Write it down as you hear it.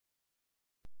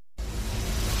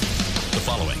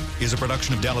following is a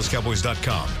production of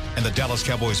DallasCowboys.com and the Dallas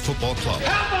Cowboys Football Club.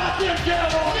 How about them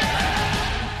Cowboys?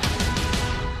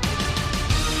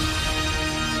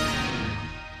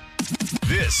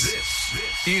 This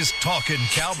is Talkin'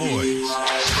 Cowboys.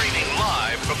 Streaming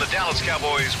live from the Dallas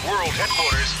Cowboys World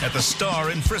Headquarters at the Star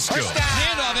in Frisco.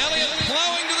 Handoff, Elliott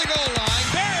plowing to the goal line.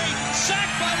 Barry,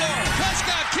 sacked by Lawrence.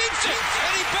 Prescott keeps it,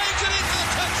 and he bangs it in for the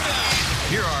touchdown.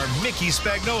 Here are Mickey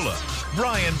Spagnola,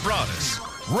 Brian Broaddus,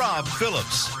 Rob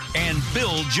Phillips, and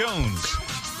Bill Jones.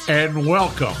 And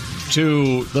welcome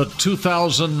to the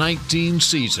 2019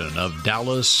 season of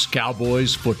Dallas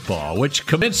Cowboys football, which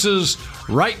commences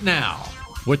right now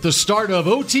with the start of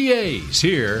OTAs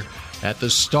here at the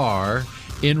Star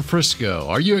in Frisco.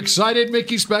 Are you excited,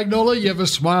 Mickey Spagnola? You have a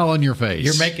smile on your face.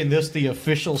 You're making this the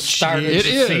official start of the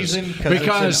season?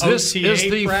 Because this is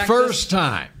the first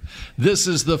time. This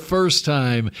is the first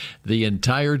time the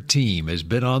entire team has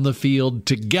been on the field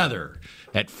together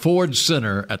at Ford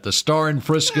Center at the Star in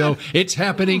Frisco. It's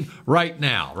happening right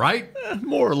now, right?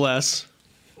 More or less.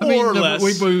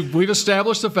 We've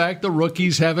established the fact the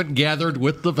rookies haven't gathered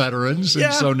with the veterans,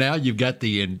 and so now you've got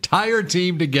the entire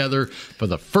team together for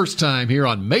the first time here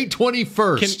on May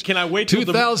 21st. Can I wait till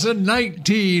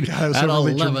 2019 at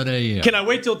 11 a.m. Can I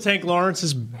wait till Tank Lawrence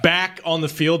is back on the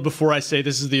field before I say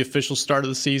this is the official start of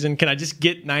the season? Can I just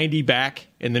get 90 back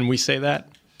and then we say that?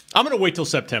 I'm going to wait till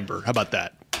September. How about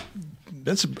that?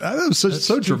 That was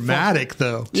so dramatic,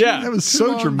 though. Yeah. That was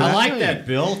so dramatic. I like that,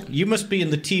 Bill. You must be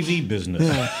in the TV business.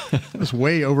 Yeah. That was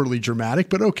way overly dramatic,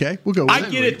 but okay. We'll go with it. I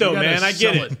get it, though, man. I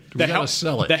get it. We got to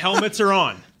sell it. The helmets are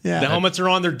on. Yeah. The helmets are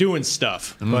on. They're doing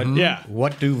stuff. But, yeah.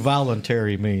 What do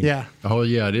voluntary mean? Yeah. Oh,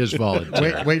 yeah, it is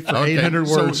voluntary. Wait for 800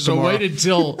 words So tomorrow. wait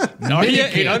until Are you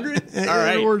 800?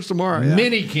 800 words tomorrow. Yeah.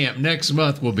 Minicamp next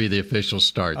month will be the official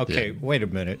start. Okay, then. wait a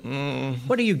minute.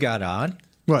 What do you got on?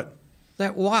 What?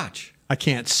 That watch. I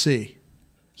can't see.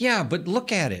 Yeah, but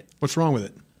look at it. What's wrong with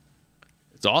it?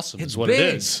 It's awesome. It's is what big.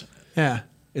 it is. Yeah.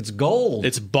 It's gold.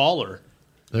 It's baller.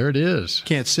 There it is.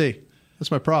 Can't see. That's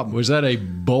my problem. Was that a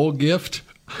bowl gift?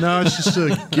 No, it's just a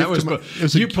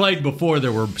gift. You played before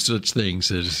there were such things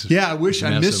as Yeah, I wish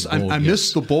I missed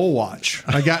gifts. the bowl watch.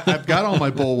 I've got all my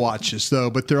bowl watches though,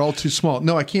 but they're all too small.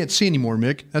 No, I can't see anymore,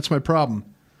 Mick. That's my problem.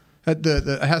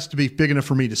 It has to be big enough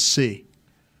for me to see.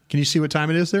 Can you see what time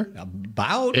it is there?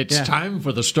 About? It's time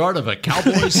for the start of a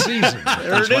Cowboys season.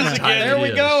 There it is again. There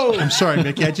we go. I'm sorry,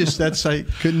 Mickey. I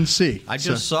couldn't see. I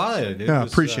just saw it. Yeah,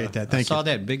 appreciate that. Thank I you. saw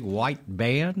that big white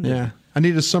band. Yeah. I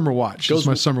need a summer watch. It's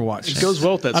my summer watch. It goes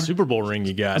well with that Super Bowl ring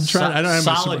you got. I'm trying. I don't have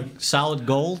my solid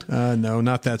gold. No,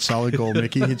 not that solid gold,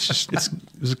 Mickey. It's just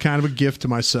it was kind of a gift to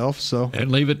myself. So And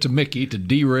leave it to Mickey to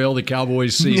derail the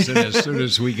Cowboys season as soon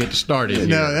as we get started. Here.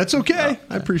 No, that's okay.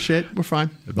 I appreciate it. We're fine.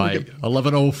 By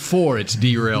 11:04, it's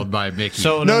derailed by Mickey.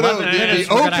 So No, the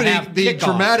opening, the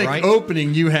dramatic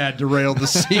opening you had derailed the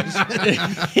season.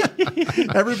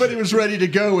 Everybody was ready to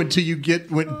go until you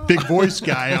went big voice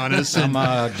guy on us. I'm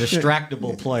a distractible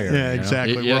player. Yeah,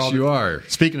 exactly. Yes, you are.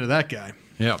 Speaking of that guy.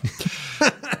 Yeah.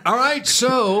 All right.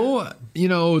 So,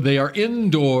 they are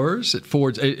indoors at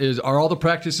Ford's. Are all the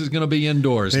practices going to be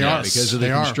indoors now because of the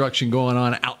construction going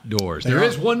on outdoors? There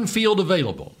is one field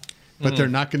available. But they're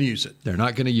not going to use it. They're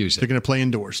not going to use it. They're going to play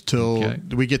indoors till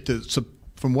we get to. So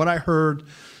from what I heard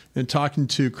and talking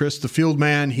to Chris, the field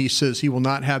man, he says he will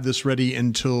not have this ready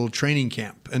until training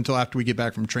camp, until after we get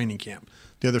back from training camp.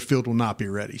 The other field will not be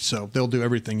ready. So they'll do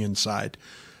everything inside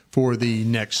for the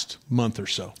next month or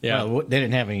so. Yeah, well, they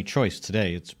didn't have any choice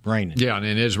today. It's raining. Yeah, and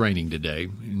it is raining today.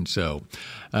 And so,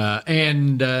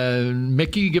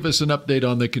 Mickey, give us an update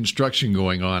on the construction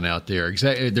going on out there.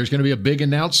 There's going to be a big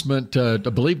announcement, I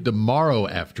believe, tomorrow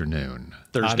afternoon.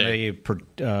 Thursday.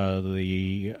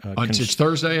 It's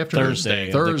Thursday afternoon?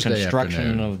 Thursday. The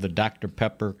construction of the Dr.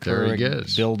 Pepper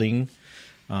Keurig building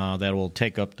that will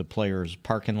take up the players'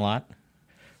 parking lot.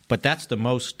 But that's the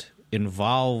most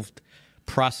involved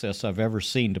process I've ever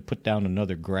seen to put down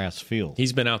another grass field.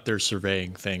 He's been out there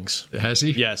surveying things. Has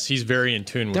he? Yes, he's very in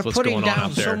tune with what's going on out there. They're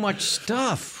putting down so much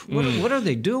stuff. What are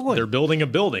they doing? They're building a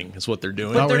building is what they're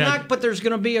doing. But they're not. But there's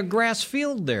going to be a grass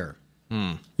field there.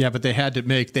 Yeah, but they had to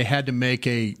make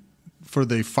a for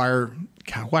the fire.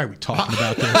 God, why are we talking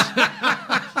about this?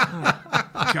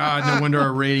 God, no wonder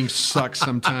our ratings suck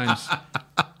sometimes.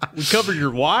 We covered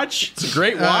your watch. It's a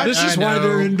great watch. This is why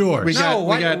they're indoors.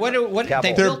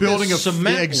 They're building a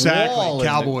cement wall.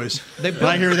 Cowboys.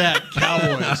 I hear that.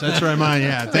 Cowboys. That's right, mine.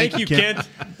 Yeah. Thank you, Kent.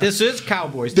 This is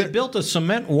Cowboys. They built a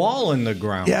cement wall in the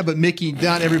ground. Yeah, but Mickey,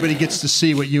 not everybody gets to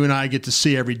see what you and I get to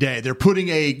see every day. They're putting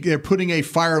a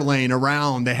fire lane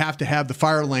around. They have to have the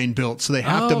fire lane built, so they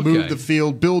have to move the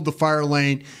field, build the fire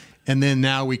lane, and then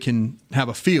now we can have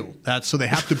a field. So they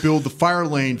have to build the fire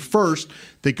lane first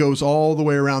that goes all the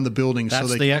way around the building.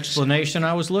 That's the explanation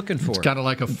I was looking for. It's kind of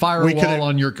like a firewall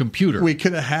on your computer. We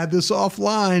could have had this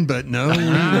offline, but no.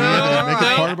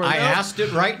 I asked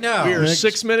it right now. We are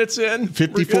 6 minutes in.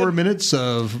 54 minutes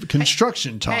of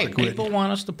construction talk. Hey, people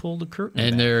want us to pull the curtain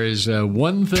And back. there is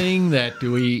one thing that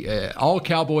we, all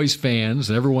Cowboys fans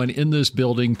and everyone in this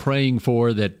building praying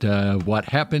for, that what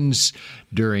happens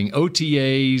during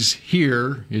OTAs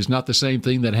here is not the same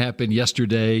thing that happened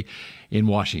yesterday in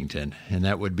Washington. And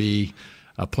that would be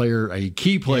a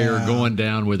key player going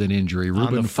down with an injury.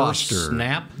 Reuben Foster.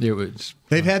 Snap?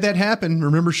 They've had that happen.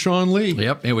 Remember Sean Lee?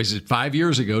 Yep. It was 5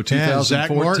 years ago,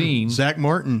 2014. Zach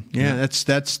Martin. Yeah, that's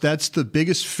the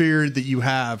biggest fear that you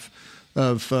have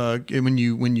of when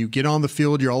you get on the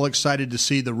field. You're all excited to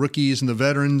see the rookies and the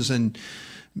veterans, and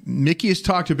Mickey has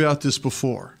talked about this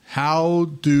before. How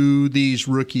do these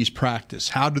rookies practice?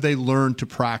 How do they learn to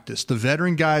practice? The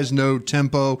veteran guys know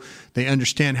tempo. They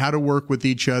understand how to work with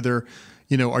each other.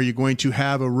 Are you going to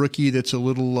have a rookie that's a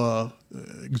little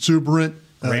exuberant,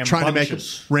 trying to make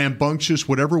it rambunctious,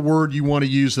 whatever word you want to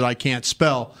use that I can't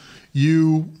spell?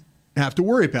 You have to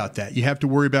worry about that. You have to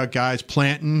worry about guys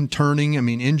planting, turning. I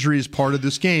mean, injury is part of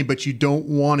this game, but you don't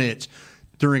want it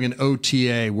during an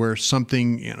OTA where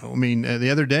something, the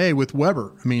other day with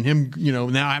Weber, him,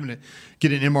 now having to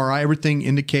get an MRI,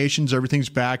 everything's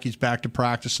back. He's back to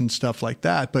practice and stuff like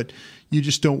that. But you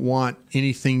just don't want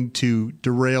anything to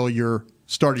derail your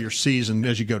start of your season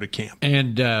as you go to camp.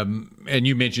 And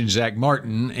you mentioned Zach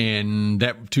Martin, and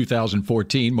that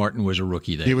 2014, Martin was a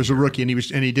rookie then. He was a rookie, and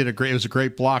he did it was a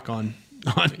great block on.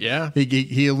 Yeah,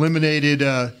 he eliminated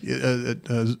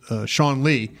Sean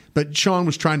Lee, but Sean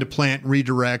was trying to plant,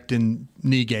 redirect, and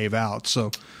knee gave out. So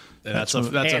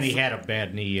he had a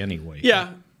bad knee anyway.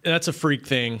 Yeah, that's a freak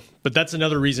thing. But that's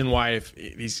another reason why if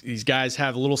these guys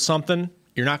have a little something,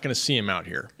 you're not going to see him out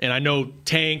here. And I know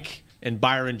Tank and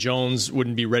Byron Jones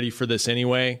wouldn't be ready for this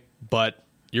anyway, but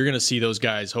you're going to see those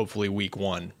guys hopefully week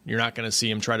one. You're not going to see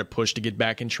them try to push to get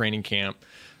back in training camp.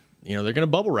 They're going to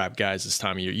bubble wrap guys this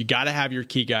time of year. You got to have your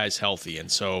key guys healthy,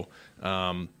 and so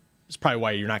it's probably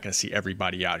why you're not going to see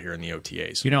everybody out here in the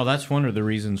OTAs. That's one of the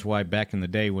reasons why back in the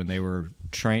day when they were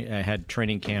had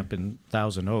training camp in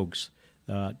Thousand Oaks,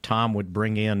 Tom would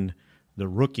bring in the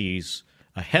rookies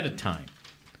ahead of time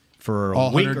for all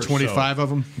a week 125 or so. of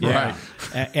them. Yeah.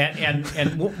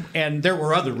 Right. And there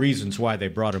were other reasons why they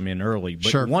brought them in early,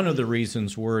 but one of the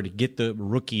reasons were to get the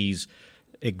rookies'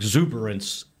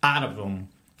 exuberance out of them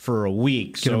for a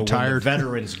week, so when the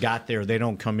veterans got there, they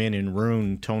don't come in and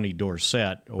ruin Tony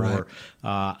Dorsett. Or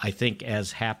I think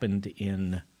as happened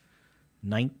in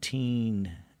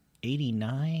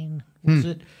 1989, was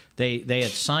it? They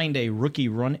had signed a rookie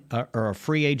or a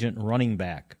free agent running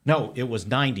back. No, it was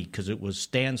 90 because it was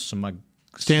Stan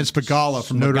Spagala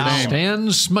from Notre Dame. Stan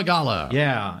Spagala.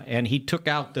 Yeah, and he took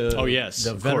out the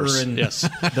veteran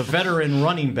the veteran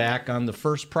running back on the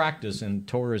first practice and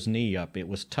tore his knee up. It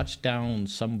was touchdown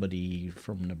somebody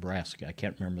from Nebraska. I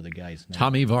can't remember the guy's name.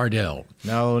 Tommy Vardell.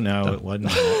 No, it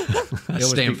wasn't. It was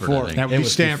Stanford, before. I think. That would be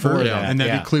Stanford, and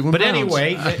that'd be Cleveland Browns. But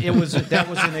anyway, that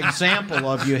was an example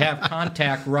of you have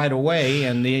contact right away,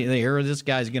 and they hear this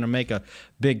guy's going to make a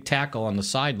big tackle on the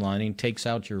sideline. He takes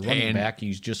out your running back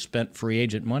he's just spent free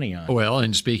agent money on. Well,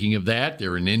 and speaking of that,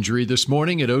 there an injury this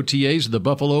morning at OTAs of the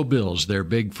Buffalo Bills. Their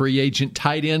big free agent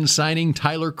tight end signing,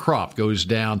 Tyler Kroft, goes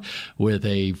down with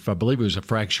I believe it was a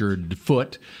fractured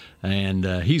foot, and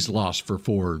he's lost for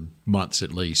 4 months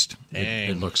at least.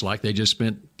 It looks like they just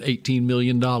spent $18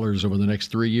 million over the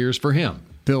next 3 years for him.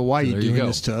 Bill, why are you doing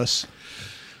this to us?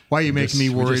 Why are you making me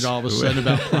worried all of a sudden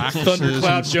about practices?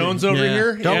 Thundercloud Jones over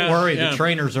here? Don't worry. The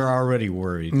trainers are already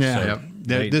worried. Yeah. So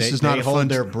this is not a fun. Hold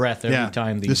their breath every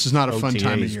time this is not a fun OTAs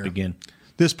time of year. Begin.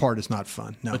 This part is not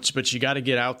fun. No, but you got to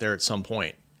get out there at some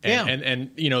point.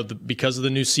 And because of the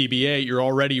new CBA, you're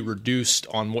already reduced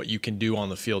on what you can do on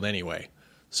the field anyway.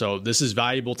 So this is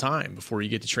valuable time before you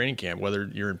get to training camp, whether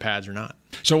you're in pads or not.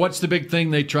 So what's the big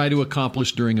thing they try to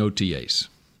accomplish during OTAs?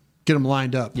 Get them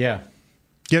lined up. Yeah.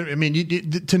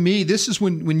 To me, this is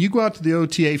when you go out to the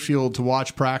OTA field to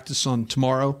watch practice on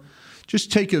tomorrow. Just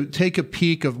take a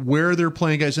peek of where they're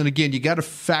playing guys, and again, you got to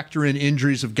factor in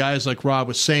injuries of guys like Rob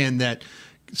was saying that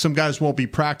some guys won't be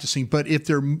practicing. But if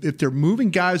they're moving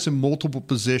guys in multiple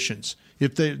positions,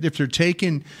 if they're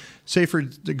taking, say for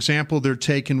example, they're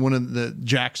taking one of the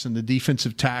Jackson, the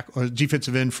defensive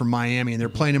end from Miami, and they're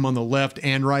playing him on the left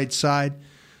and right side.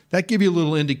 That give you a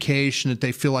little indication that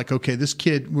they feel like, okay, this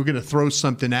kid, we're going to throw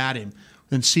something at him.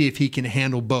 and see if he can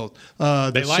handle both.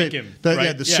 They like him.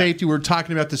 Right? The safety. We're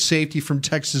talking about the safety from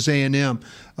Texas A&M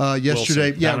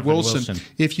yesterday. Wilson.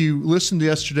 If you listened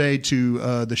yesterday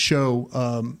to the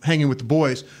show, Hanging with the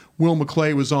Boys, Will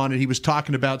McClay was on it. He was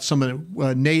talking about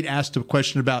Nate asked a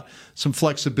question about some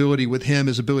flexibility with him,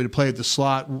 his ability to play at the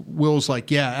slot. Will's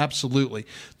like, yeah, absolutely.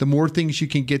 The more things you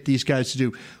can get these guys to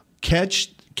do, catch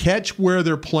where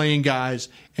they're playing guys,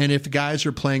 and if guys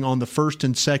are playing on the first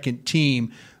and second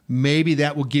team, maybe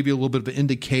that will give you a little bit of an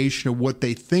indication of what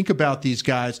they think about these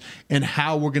guys and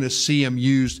how we're going to see them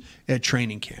used at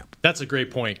training camp. That's a great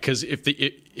point, because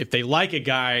if they like a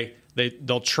guy,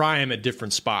 they'll try him at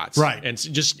different spots. Right. And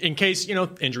just in case,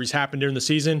 injuries happen during the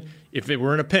season, if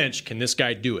we're in a pinch, can this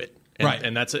guy do it? And, right.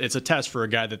 And it's a test for a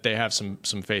guy that they have some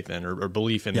faith in or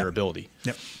belief in their ability.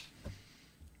 Yep.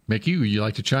 Mickey, would you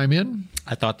like to chime in?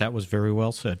 I thought that was very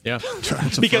well said. Yeah.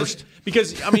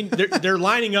 because I mean, they're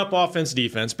lining up offense,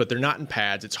 defense, but they're not in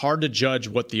pads. It's hard to judge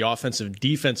what the offensive,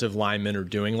 defensive linemen are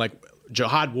doing. Like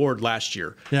Jihad Ward last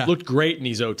year looked great in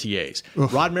these OTAs.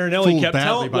 Rod Marinelli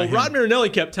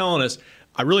kept telling us,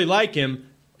 I really like him.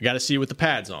 I got to see it with the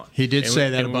pads on. He did say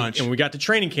that a bunch. And we got to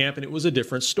training camp, and it was a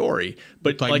different story.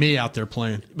 But like me out there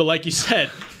playing. But like you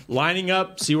said, lining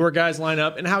up, see where guys line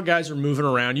up, and how guys are moving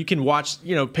around. You can watch,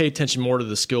 pay attention more to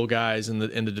the skill guys and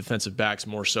the defensive backs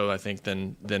more so, I think,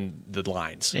 than the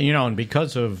lines. And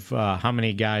because of how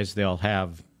many guys they'll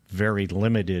have very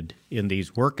limited in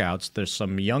these workouts, there's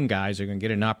some young guys who are going to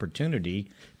get an opportunity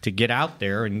to get out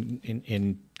there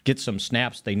and get some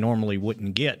snaps they normally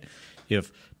wouldn't get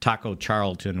if Taco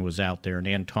Charlton was out there and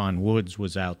Anton Woods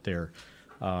was out there.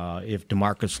 If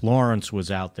DeMarcus Lawrence was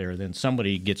out there, then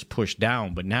somebody gets pushed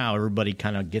down. But now everybody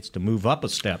kind of gets to move up a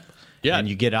step. Yeah. And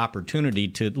you get opportunity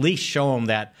to at least show them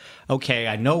that, okay,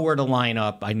 I know where to line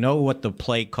up. I know what the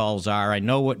play calls are. I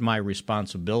know what my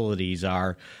responsibilities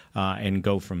are, and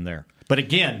go from there. But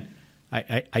again,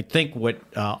 I think what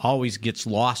always gets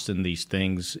lost in these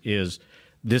things is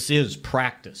this is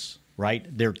practice, right?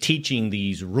 They're teaching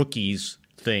these rookies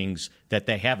things that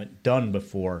they haven't done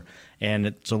before, and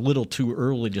it's a little too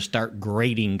early to start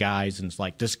grading guys, and it's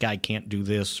like, this guy can't do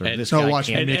this, or this guy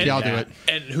can't do that. I'll do it.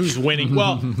 And who's winning?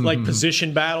 Well, like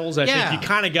position battles, I think you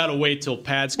kind of got to wait till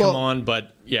pads come on,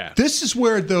 but yeah. This is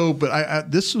where, though,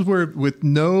 this is where with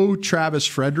no Travis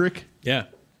Frederick,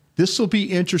 this will be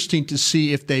interesting to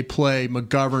see if they play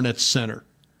McGovern at center.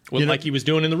 Well, like he was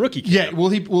doing in the rookie camp. Yeah,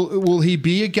 will he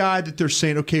be a guy that they're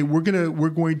saying, okay, we're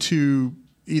going to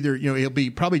either, it'll be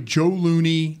probably Joe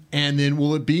Looney, and then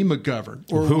will it be McGovern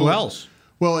or who else?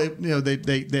 Well,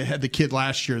 they had the kid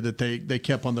last year that they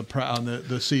kept on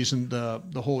the season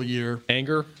the whole year.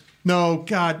 Anger? No,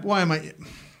 God, why am I?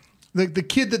 The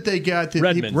kid that they got,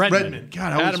 Redmond.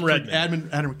 God, Adam Redmond.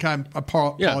 Adam. I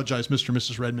apologize, Mr. and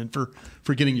Mrs. Redmond,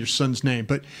 for getting your son's name,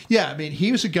 but yeah, I mean,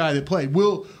 he was a guy that played.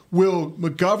 Will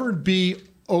McGovern be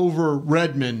over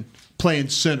Redmond playing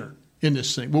center in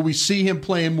this thing? Will we see him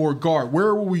playing more guard?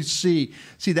 Where will we see?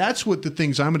 See, that's what the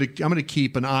things I'm going to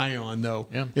keep an eye on, though,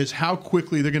 is how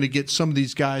quickly they're going to get some of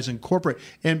these guys incorporated.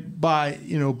 And by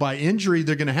injury,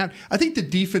 they're going to have. I think the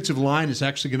defensive line is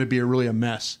actually going to be a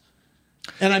mess.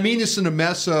 And I mean this in a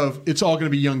mess of it's all going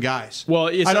to be young guys. Well,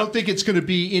 I don't think it's going to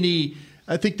be any.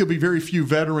 I think there'll be very few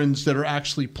veterans that are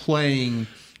actually playing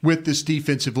with this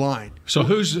defensive line. So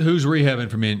who's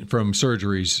rehabbing from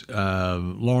surgeries?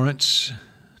 Lawrence,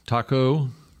 Taco,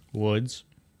 Woods.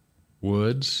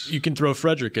 You can throw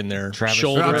Frederick in there. Travis.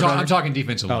 Shoulder. I'm talking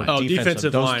defensive line.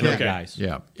 Defensive line. Those okay. guys.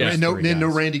 Yeah. And no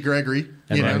Randy Gregory.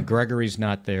 And Gregory's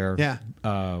not there.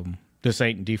 Yeah. This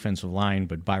ain't defensive line,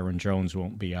 but Byron Jones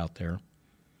won't be out there.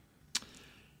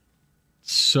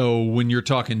 So when you're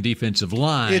talking defensive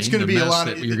line, it's going to be a lot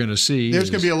of you're going to see. There's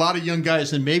going to be a lot of young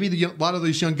guys, and maybe a lot of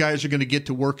these young guys are going to get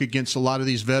to work against a lot of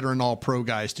these veteran All-Pro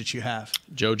guys that you have.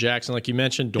 Joe Jackson, like you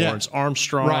mentioned, Dorrance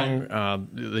Armstrong,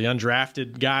 the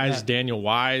undrafted guys, Daniel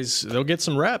Wise. They'll get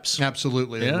some reps.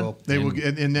 Absolutely, they will. They will,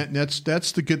 and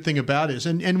that's the good thing about it.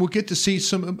 And we'll get to see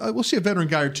some. We'll see a veteran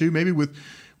guy or two, maybe with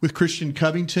Christian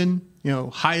Covington,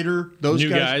 Hyder, those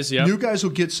guys. New guys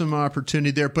will get some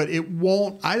opportunity there, but it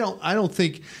won't. I don't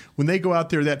think when they go out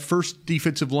there, that first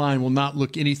defensive line will not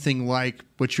look anything like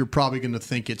what you're probably going to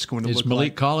think it's going to look like. Is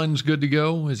Malik Collins good to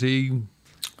go? Is he?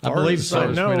 I believe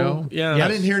so. No. Yeah. I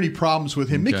didn't hear any problems with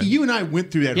him. Okay. Mickey, you and I went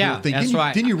through that whole thing.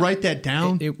 Didn't you write that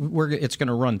down? It's going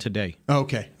to run today.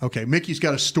 Okay. Mickey's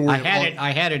got a story. I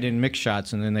had it in mix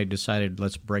shots, and then they decided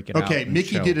let's break it out. Okay,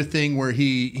 Mickey did a thing where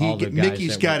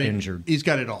Mickey's got it. Injured. He's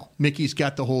got it all. Mickey's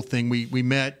got the whole thing. We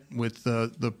met with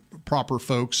the proper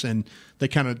folks, and they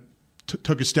kind of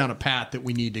took us down a path that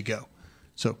we need to go.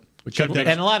 So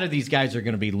And a lot of these guys are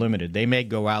going to be limited. They may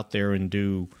go out there and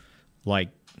do like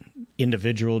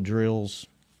individual drills,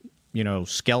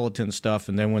 skeleton stuff,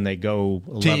 and then when they go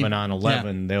 11 on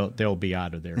 11, they'll be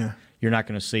out of there. Yeah. You're not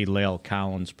going to see La'el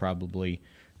Collins probably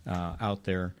out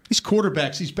there. These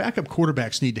backup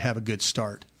quarterbacks need to have a good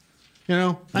start.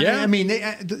 Yeah. I mean,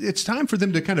 it's time for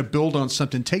them to kind of build on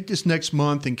something. Take this next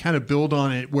month and kind of build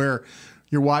on it where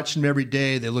you're watching them every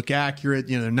day. They look accurate.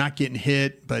 They're not getting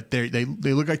hit, but they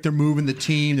look like they're moving the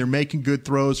team. They're making good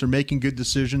throws. They're making good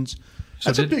decisions.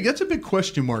 That's a big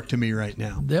question mark to me right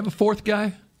now. They have a fourth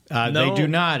guy? No. They do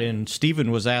not. And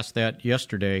Steven was asked that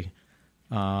yesterday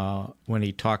when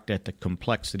he talked at the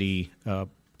complexity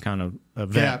kind of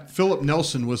event. Yeah, Philip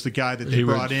Nelson was the guy that they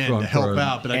brought in to help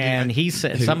out. But he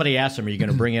said, somebody asked him, "Are you going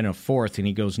to bring in a fourth?" And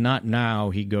he goes, "Not now."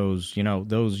 He goes,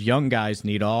 those young guys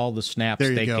need all the snaps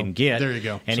they can get. There you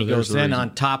go. And he goes, then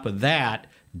on top of that,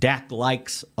 Dak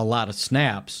likes a lot of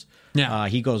snaps. Yeah.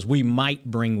 He goes, we might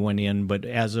bring one in, but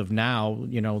as of now,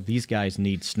 these guys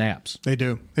need snaps. They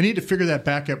do. They need to figure that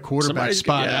backup quarterback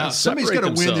spot out. Somebody's got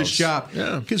to win this job.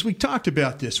 Because we talked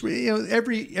about this.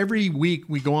 Every week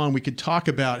we go on, we could talk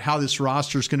about how this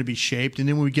roster is going to be shaped, and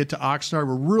then when we get to Oxnard,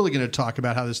 we're really going to talk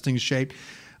about how this thing's shaped.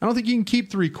 I don't think you can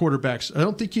keep three quarterbacks. I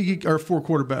don't think you can, or four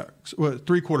quarterbacks.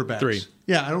 Three quarterbacks. Three.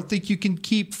 Yeah, I don't think you can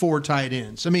keep four tight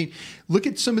ends. I mean, look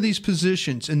at some of these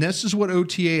positions, and this is what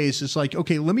OTAs is like.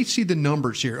 Okay, let me see the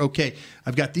numbers here. Okay,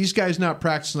 I've got these guys not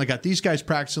practicing. I got these guys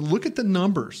practicing. Look at the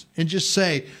numbers and just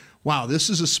say, wow, this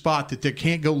is a spot that they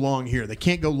can't go long here. They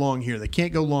can't go long here. They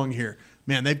can't go long here.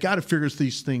 Man, they've got to figure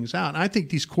these things out. And I think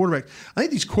these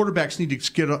quarterbacks need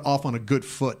to get off on a good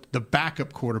foot. The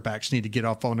backup quarterbacks need to get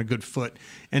off on a good foot,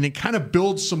 and it kind of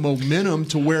builds some momentum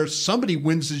to where somebody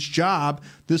wins this job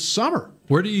this summer.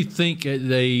 Where do you think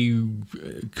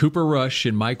Cooper Rush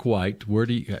and Mike White? Where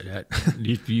do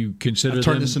you consider them?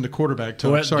 Turn this into quarterback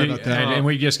talk. Well, sorry about that. And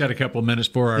we just got a couple of minutes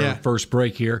for our first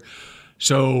break here.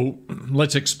 So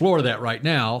let's explore that right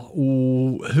now.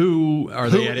 Who are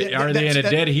they? Are they in a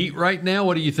dead heat right now?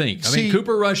 What do you think? I mean,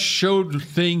 Cooper Rush showed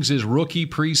things his rookie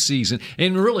preseason,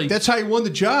 and really that's how he won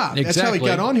the job. Exactly. That's how he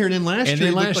got on here. And then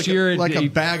last year, he looked like a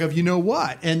bag of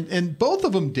what, and both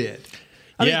of them did.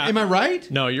 I mean, am I right?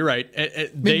 No, you're right.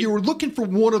 You were looking for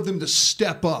one of them to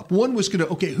step up. One was going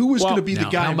to, who was going to be the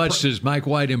guy? How much does Mike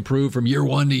White improve from year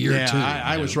one to year two?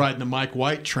 I was riding the Mike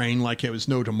White train like it was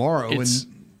no tomorrow.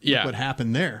 Look what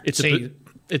happened there.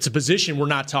 It's a position we're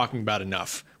not talking about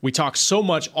enough. We talk so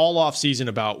much all off season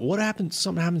about what happens.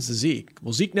 Something happens to Zeke.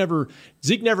 Well, Zeke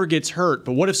never gets hurt.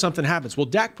 But what if something happens? Well,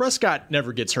 Dak Prescott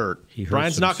never gets hurt.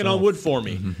 Brian's knocking on wood for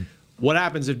me. What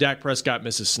happens if Dak Prescott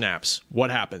misses snaps?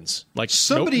 What happens? Like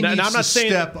somebody needs to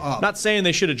step up. Not saying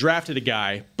they should have drafted a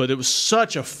guy, but it was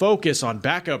such a focus on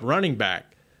backup running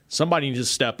back. Somebody needs to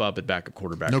step up at backup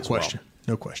quarterback. No question.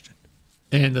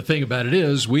 And the thing about it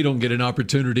is, we don't get an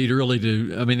opportunity to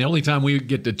the only time we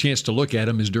get the chance to look at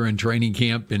them is during training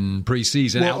camp and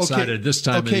preseason. Outside of this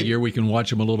time of the year, we can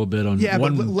watch them a little bit on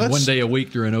one day a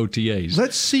week during OTAs.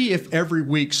 Let's see if every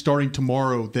week starting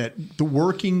tomorrow that the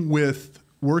working with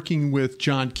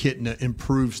John Kitna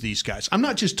improves these guys. I'm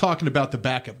not just talking about the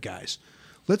backup guys.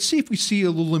 Let's see if we see a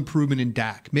little improvement in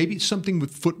Dak. Maybe something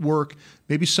with footwork,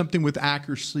 maybe something with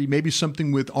accuracy, maybe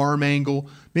something with arm angle.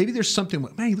 Maybe there's something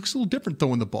with, he looks a little different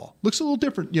throwing the ball. Looks a little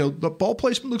different. The ball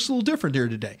placement looks a little different here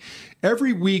today.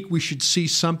 Every week we should see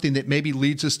something that maybe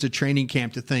leads us to training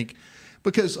camp to think,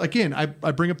 because again,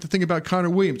 I bring up the thing about Connor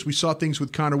Williams. We saw things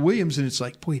with Connor Williams and it's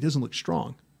like, boy, he doesn't look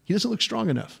strong. He doesn't look strong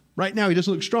enough. Right now, he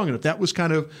doesn't look strong enough. That was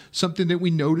kind of something that we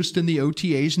noticed in the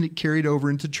OTAs, and it carried over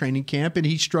into training camp, and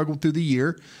he struggled through the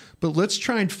year. But let's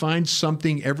try and find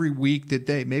something every week that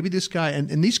maybe this guy,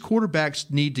 and these quarterbacks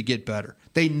need to get better.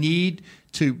 They need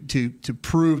to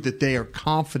prove that they are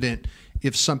confident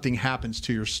if something happens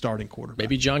to your starting quarterback.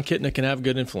 Maybe John Kitna can have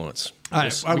good influence.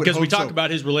 Because we talk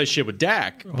about his relationship with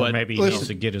Dak, but maybe he needs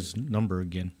to get his number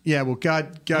again. Yeah, well,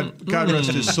 God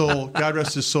rest his soul. God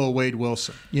rest his soul, Wade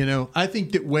Wilson. I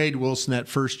think that Wade Wilson that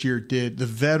first year did, the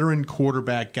veteran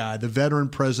quarterback guy, the veteran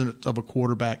president of a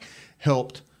quarterback,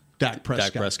 helped Dak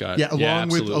Prescott. Yeah,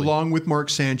 along with Mark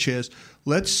Sanchez.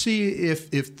 Let's see if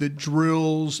the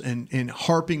drills and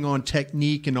harping on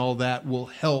technique and all that will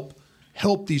help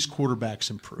these quarterbacks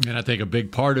improve. And I think a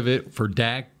big part of it for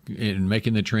Dak in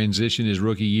making the transition his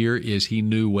rookie year is he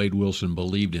knew Wade Wilson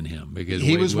believed in him, because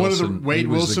Wade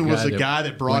Wilson was the guy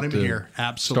that brought him here.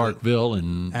 Absolutely. Starkville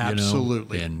and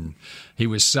absolutely. And he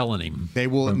was selling him. They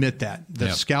will admit that.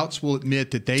 The scouts will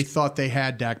admit that they thought they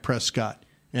had Dak Prescott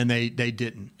and they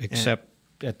didn't. Except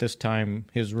at this time,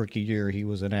 his rookie year, he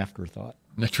was an afterthought.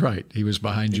 That's right. He was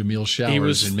behind Jamil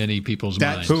Showers in many people's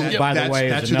minds. Who, by the way,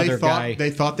 is another guy. They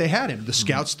thought they had him. The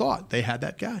scouts thought they had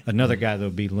that guy. Another guy that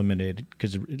will be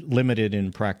limited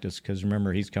in practice because,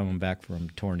 remember, he's coming back from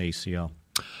torn ACL.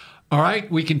 All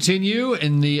right, we continue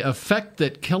in the effect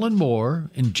that Kellen Moore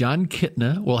and John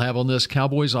Kitna will have on this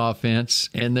Cowboys offense,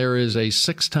 and there is a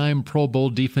 6-time Pro Bowl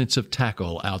defensive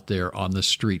tackle out there on the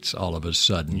streets all of a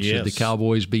sudden. Yes. Should the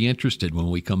Cowboys be interested when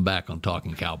we come back on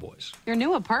Talking Cowboys? Your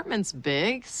new apartment's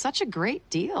big. Such a great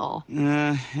deal.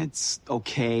 It's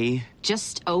okay.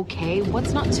 Just okay?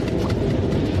 What's not to...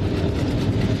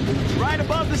 Right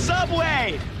above the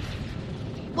subway!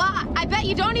 Well, I bet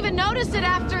you don't even notice it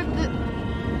after the...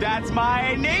 That's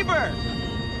my neighbor,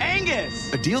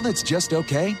 Angus. A deal that's just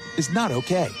okay is not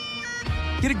okay.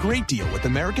 Get a great deal with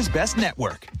America's Best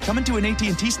Network. Come into an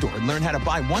AT&T store and learn how to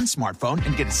buy one smartphone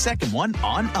and get a second one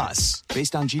on us.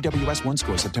 Based on GWS One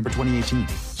score, September 2018.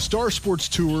 Star Sports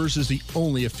Tours is the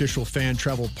only official fan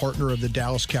travel partner of the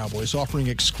Dallas Cowboys, offering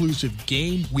exclusive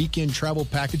game weekend travel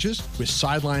packages with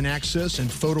sideline access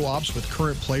and photo ops with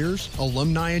current players,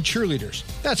 alumni, and cheerleaders.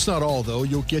 That's not all, though.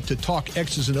 You'll get to talk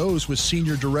X's and O's with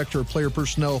Senior Director of Player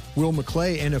Personnel Will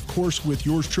McClay, and of course with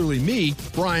yours truly, me,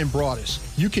 Brian Broaddus.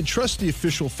 You can trust the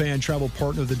official fan travel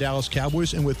partner of the Dallas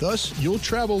Cowboys, and with us, you'll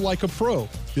travel like a pro.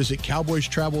 Visit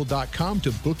cowboystravel.com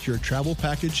to book your travel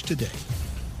package today.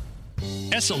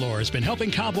 Essilor has been helping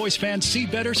Cowboys fans see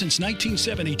better since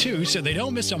 1972 so they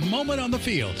don't miss a moment on the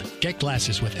field. Get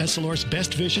glasses with Essilor's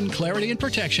best vision, clarity, and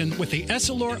protection with the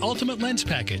Essilor Ultimate Lens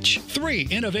Package. 3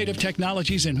 innovative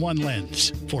technologies in one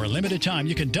lens. For a limited time,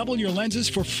 you can double your lenses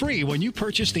for free when you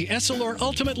purchase the Essilor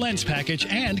Ultimate Lens Package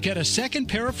and get a second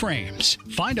pair of frames.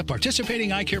 Find a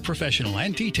participating eye care professional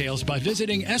and details by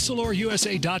visiting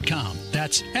EssilorUSA.com.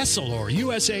 That's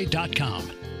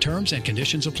EssilorUSA.com. Terms and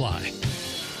conditions apply.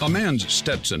 A man's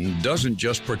Stetson doesn't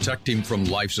just protect him from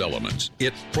life's elements.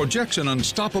 It projects an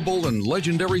unstoppable and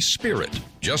legendary spirit,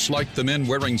 just like the men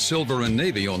wearing silver and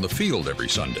navy on the field every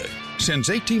Sunday. Since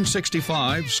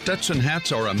 1865, Stetson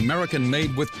hats are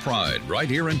American-made with pride right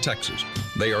here in Texas.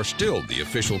 They are still the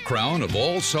official crown of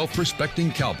all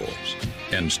self-respecting Cowboys.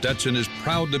 And Stetson is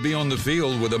proud to be on the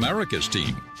field with America's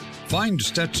team. Find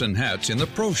Stetson hats in the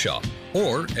Pro Shop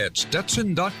or at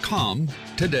Stetson.com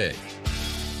today.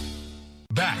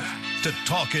 Back to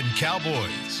Talking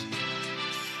Cowboys.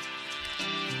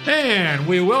 And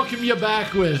we welcome you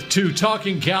back to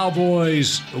Talking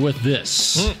Cowboys with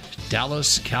this.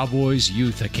 Dallas Cowboys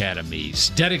Youth Academies,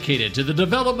 dedicated to the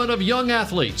development of young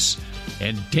athletes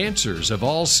and dancers of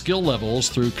all skill levels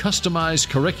through customized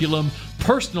curriculum,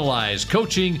 personalized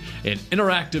coaching, and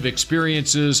interactive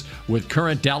experiences with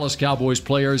current Dallas Cowboys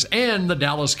players and the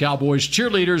Dallas Cowboys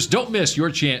cheerleaders. Don't miss your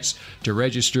chance to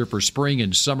register for spring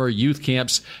and summer youth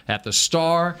camps at the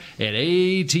Star at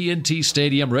AT&T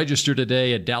Stadium. Register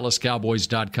today at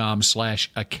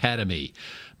dallascowboys.com/academy.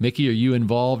 Mickey, are you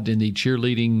involved in the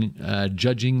cheerleading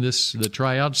judging the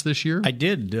tryouts this year? I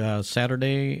did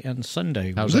Saturday and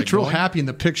Sunday. I was real happy in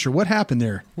the picture. What happened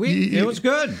there? It was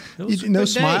good. It was no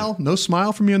smile? No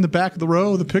smile from you in the back of the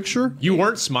row of the picture? You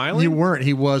weren't smiling? You weren't.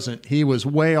 He wasn't. He was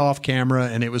way off camera,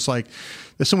 and it was like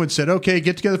someone said, okay,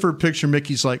 get together for a picture.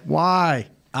 Mickey's like, why?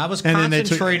 I was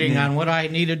concentrating on what I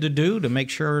needed to do to make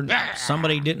sure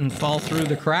somebody didn't fall through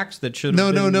the cracks that should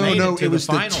have been made it to it was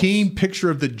the finals. The team picture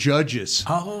of the judges.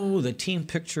 Oh, the team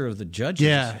picture of the judges.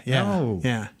 Yeah.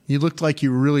 Yeah. You looked like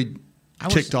you were really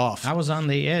ticked off. I was on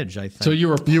the edge, I think. So you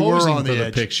were posing for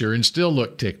the picture and still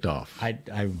looked ticked off.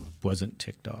 I wasn't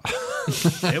ticked off.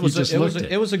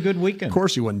 It was a good weekend. Of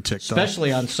course you wasn't ticked off.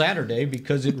 Especially on Saturday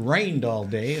because it rained all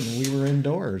day and we were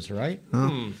indoors, right?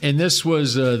 And this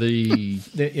was the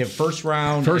first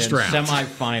round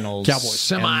semifinals. Cowboys.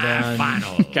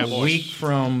 Semifinals. A week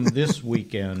from this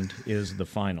weekend is the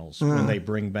finals when they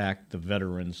bring back the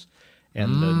veterans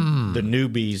and the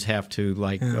newbies have to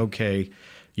okay,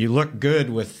 you look good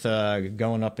with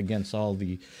going up against all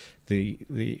the new.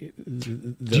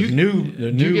 Do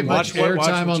you get much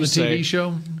airtime on the TV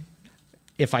show?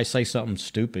 If I say something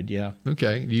stupid, yeah.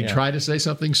 Okay. Do you try to say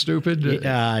something stupid?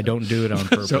 I don't do it on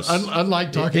purpose. So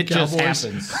unlike Talking Cowboys, just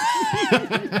happens.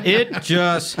 It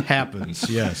just happens.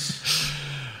 Yes.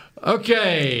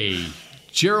 Okay.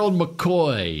 Gerald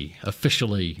McCoy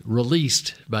officially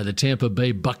released by the Tampa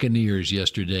Bay Buccaneers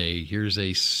yesterday. Here's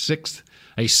a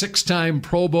six-time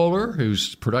Pro Bowler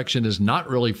whose production has not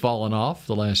really fallen off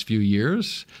the last few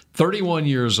years. 31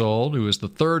 years old, who was the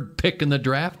third pick in the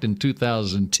draft in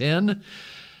 2010.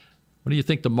 What do you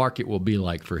think the market will be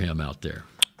like for him out there?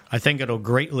 I think it'll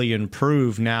greatly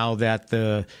improve now that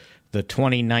the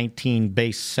 2019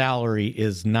 base salary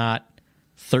is not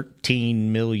 $13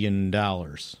 million.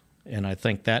 And I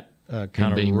think that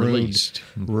kind of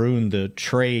ruined the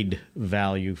trade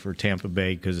value for Tampa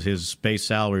Bay because his base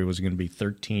salary was going to be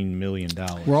 $13 million.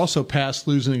 We're also past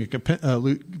losing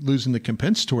the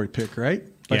compensatory pick, right?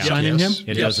 By signing him?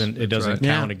 It doesn't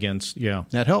count against,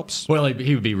 That helps. Well,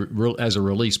 he would be, as a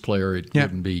release player, it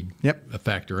wouldn't be a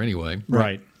factor anyway.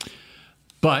 Right.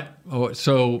 But,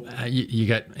 so you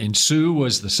got, and Sue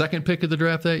was the second pick of the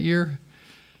draft that year.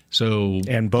 So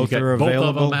and both are both available.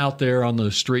 of them out there on the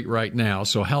street right now.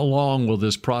 So how long will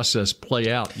this process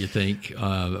play out, you think?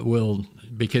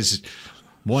 Because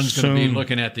one's going to be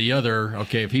looking at the other.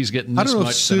 Okay, if he's getting this much, I don't know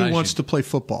if Sue wants to play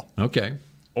football. Okay.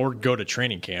 Or go to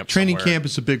training camp. Training camp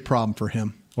is a big problem for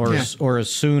him. Or as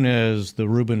soon as the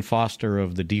Reuben Foster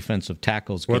of the defensive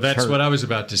tackles gets that's hurt. what I was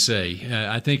about to say.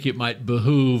 I think it might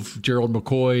behoove Gerald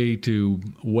McCoy to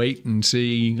wait and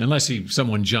see, unless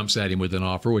someone jumps at him with an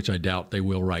offer, which I doubt they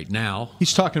will right now.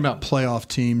 He's talking about playoff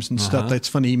teams and stuff. That's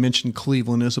funny. He mentioned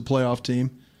Cleveland as a playoff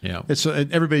team. Yeah, it's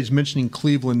everybody's mentioning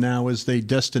Cleveland now as the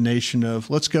destination of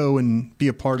let's go and be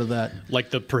a part of that. Like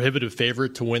the prohibitive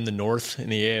favorite to win the North in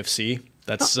the AFC.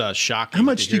 That's shocking. How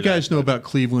much do you guys know about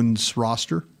Cleveland's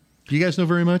roster? Do you guys know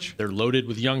very much? They're loaded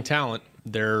with young talent.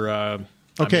 They're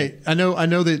okay. I know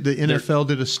that the NFL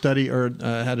did a study or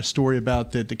had a story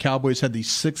about that the Cowboys had the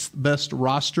 6th best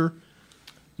roster.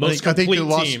 Most complete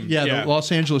team. The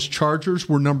Los Angeles Chargers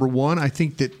were number 1. I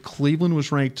think that Cleveland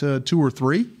was ranked 2 or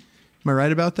 3. Am I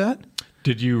right about that?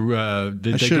 Did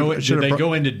they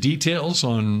go into details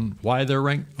on why they're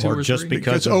ranked 2 or 3? Just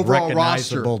because of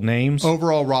recognizable names?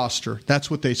 Overall roster. That's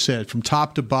what they said. From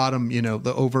top to bottom,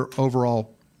 the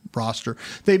overall roster.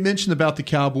 They mentioned about the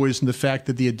Cowboys and the fact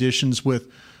that the additions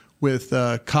with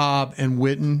Cobb and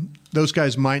Witten, those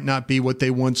guys might not be what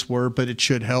they once were, but it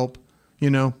should help,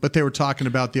 But they were talking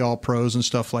about the All-Pros and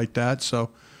stuff like that, so...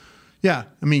 Yeah,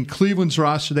 I mean Cleveland's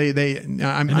roster. They're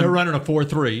running a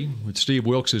 4-3 with Steve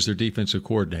Wilkes as their defensive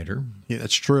coordinator. Yeah,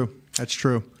 that's true.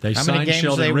 They How many games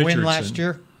did they win last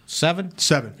year? 7.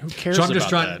 7. Who cares? So I'm just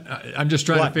trying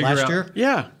to figure last out. Year?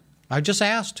 Yeah. I just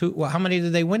asked how many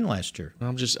did they win last year?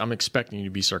 I'm expecting you to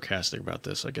be sarcastic about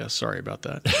this. I guess. Sorry about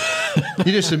that.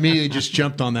 You just immediately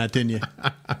jumped on that, didn't you?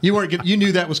 You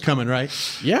knew that was coming, right?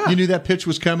 Yeah. You knew that pitch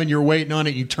was coming. You were waiting on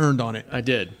it. You turned on it. I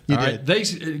did. You did.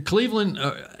 Right. Cleveland.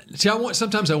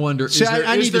 Sometimes I wonder: is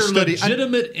there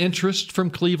legitimate interest from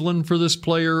Cleveland for this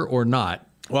player or not?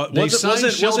 Well,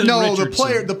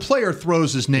 the player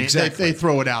throws his name. Exactly. They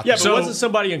throw it out. Yeah, but wasn't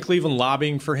somebody in Cleveland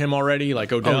lobbying for him already,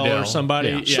 like Odell or somebody?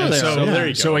 Yeah. Yeah. So there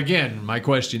you go. So again, my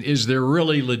question: is there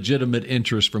really legitimate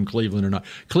interest from Cleveland or not?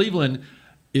 Cleveland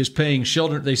is paying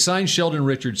Sheldon. They signed Sheldon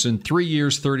Richardson 3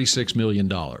 years, $36 million.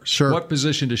 Sure. What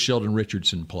position does Sheldon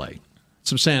Richardson play?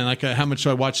 So I'm saying, how much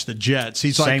do I watch the Jets?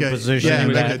 He's same like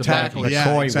position. like a tackle.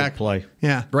 McCoy exactly. would play.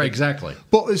 Yeah, right, exactly.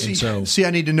 Well,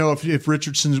 I need to know if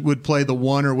Richardson would play the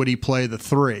 1 or would he play the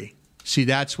 3. See,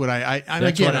 that's what I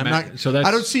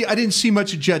didn't see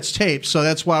much of Jets tape, so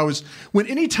that's why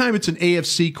anytime it's an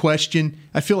AFC question,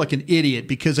 I feel like an idiot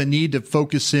because I need to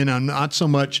focus in on not so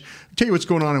much. I'll tell you what's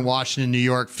going on in Washington, New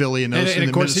York, Philly, and of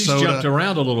course Minnesota. He's jumped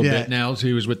around a little bit now. So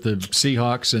he was with the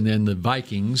Seahawks and then the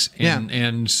Vikings,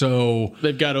 and so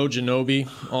they've got Ojanobi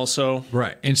also,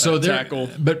 right? And so tackle,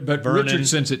 but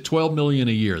Richardson's at $12 million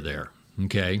a year there.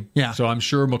 Okay, yeah. So I'm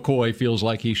sure McCoy feels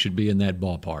like he should be in that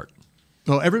ballpark.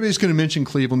 Well, everybody's going to mention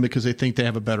Cleveland because they think they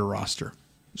have a better roster.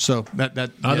 So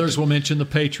others will mention the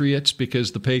Patriots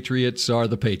because the Patriots are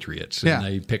the Patriots, and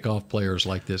they pick off players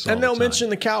like this. And they'll mention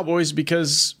the Cowboys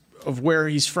because of where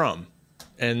he's from,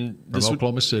 and from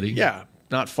Oklahoma City. Yeah,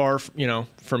 not far,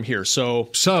 from here.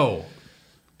 So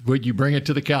would you bring it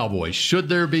to the Cowboys? Should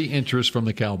there be interest from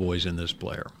the Cowboys in this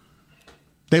player?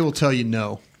 They will tell you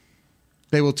no.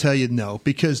 They will tell you no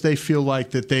because they feel like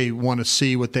that they want to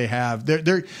see what they have.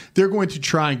 They're going to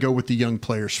try and go with the young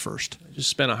players first. Just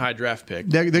spend a high draft pick.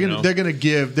 They're going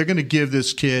to give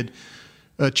this kid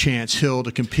a chance, Hill,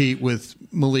 to compete with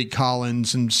Malik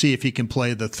Collins and see if he can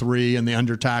play the 3 and the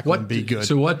under tackle and be good.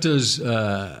 So what do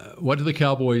the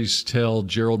Cowboys tell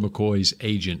Gerald McCoy's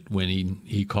agent when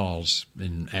he calls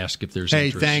and asks if there's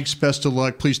interest? Hey, thanks, best of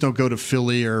luck. Please don't go to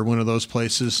Philly or one of those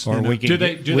places. Or we can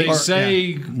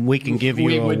we can give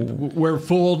you we're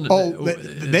full. Oh,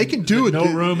 they can do it.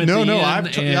 No room at the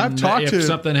end. I've talked to. If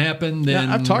something happened, then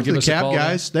I've talked to the Cap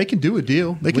guys. They can do a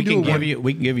deal. We can give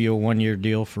you a 1-year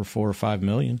deal for $4 or $5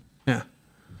 million. Yeah.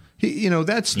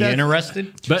 That's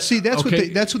interested. But see, that's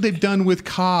what they've done with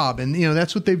Cobb, and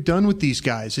that's what they've done with these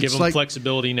guys. It's give him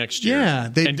flexibility next year.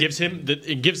 Yeah,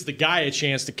 it gives the guy a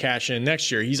chance to cash in next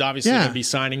year. He's obviously going to be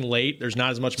signing late. There's not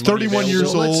as much money. 31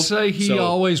 years old. Let's say he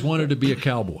always wanted to be a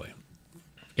Cowboy.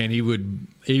 And he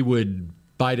would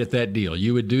bite at that deal.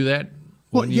 You would do that?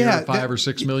 Well, 1 year, $5 or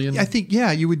 $6 million? I think,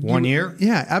 you would. 1 year?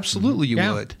 Yeah, absolutely you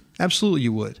would. Absolutely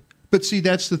you would. But see,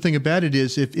 that's the thing about it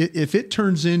is if it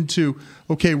turns into,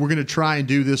 okay, we're going to try and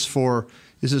do this for,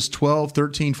 is this 12,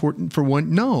 13, 14 for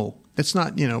one? No, it's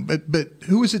not, but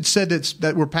who has it said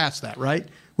that we're past that, right?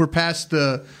 We're past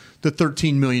the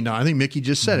 $13 million. I think Mickey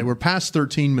just said it. We're past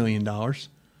 $13 million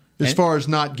as far as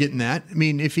not getting that. I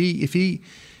mean,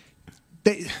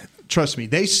 trust me,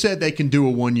 they said they can do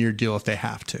a 1 year deal if they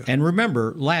have to. And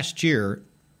remember, last year,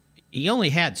 he only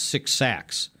had 6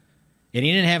 sacks. And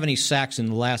he didn't have any sacks in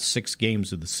the last 6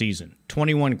 games of the season.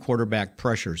 21 quarterback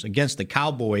pressures. Against the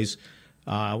Cowboys,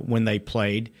 when they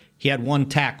played, he had 1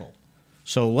 tackle.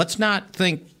 So let's not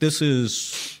think this is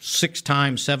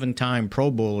 6-time, 7-time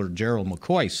Pro Bowler Gerald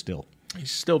McCoy still.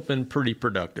 He's still been pretty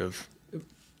productive.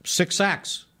 6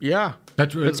 sacks. Yeah.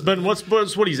 It's been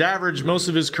what he's averaged most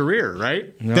of his career,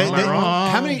 right? No.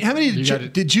 How many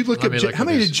did you look at? How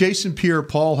many did Jason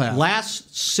Pierre-Paul have?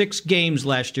 Last 6 games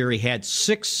last year, he had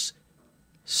 6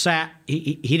 sacks.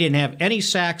 He didn't have any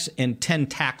sacks and 10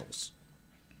 tackles.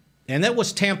 And that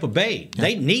was Tampa Bay. Yeah.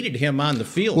 They needed him on the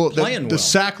field playing well. The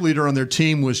sack leader on their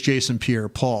team was Jason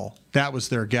Pierre-Paul. That was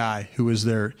their guy who was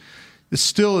there. It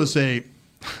still is a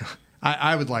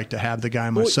I would like to have the guy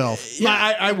myself. Well,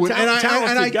 yeah, I would, and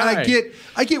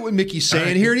I get what Mickey's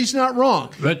saying here, and he's not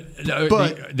wrong. But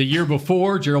the year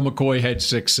before, Gerald McCoy had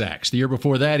 6 sacks. The year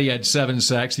before that, he had 7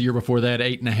 sacks. The year before that,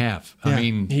 8.5. Yeah. I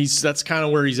mean, that's kind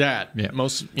of where he's at. Yeah.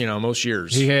 Most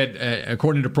years. He had,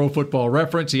 according to Pro Football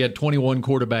Reference, he had 21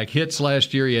 quarterback hits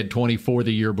last year. He had 24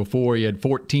 the year before. He had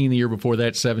 14 the year before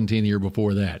that. 17 the year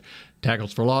before that.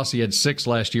 Tackles for loss, he had 6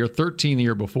 last year. 13 the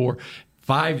year before.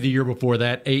 5 the year before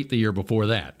that, 8 the year before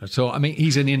that. So I mean,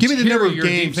 he's an interior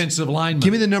defensive lineman.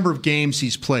 Give me the number of games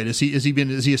he's played. Is he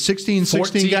a 16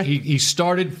 guy? He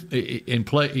started in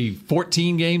play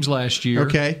 14 games last year.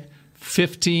 Okay.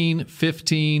 15,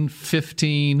 13,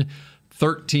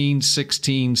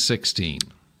 16 since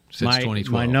 2012.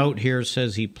 My note here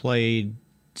says he played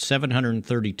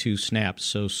 732 snaps,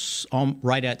 so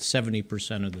right at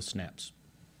 70% of the snaps.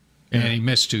 And he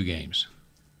missed 2 games.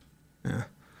 Yeah.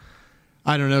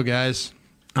 I don't know, guys.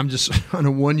 I'm just on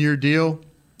a 1 year deal.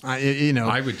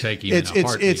 I would take him in a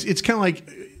heartbeat. It's kind of like.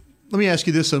 Let me ask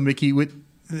you this, though, Mickey.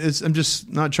 I'm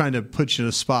just not trying to put you in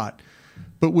a spot,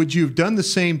 but would you have done the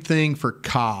same thing for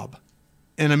Cobb?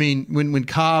 And I mean, when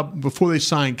Cobb, before they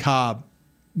signed Cobb,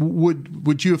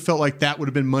 would you have felt like that would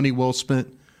have been money well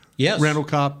spent? Yes. Randall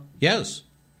Cobb. Yes.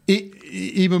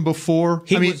 Even before,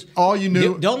 all you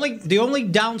knew. The only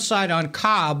downside on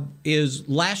Cobb is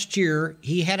last year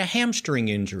he had a hamstring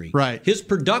injury. Right. His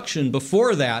production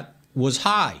before that was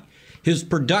high. His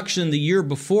production the year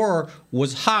before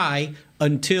was high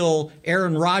until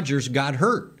Aaron Rodgers got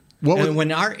hurt.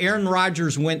 When our Aaron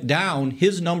Rodgers went down,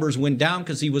 his numbers went down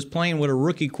because he was playing with a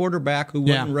rookie quarterback who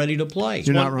wasn't ready to play.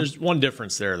 There's one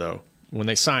difference there, though. When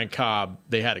they signed Cobb,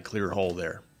 they had a clear hole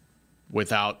there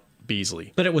without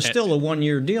Beasley. But it was still a 1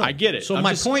 year deal. I get it. So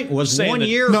my point was 1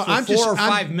 year for $4 or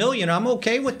 $5 million. I'm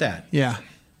okay with that. Yeah.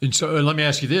 And so let me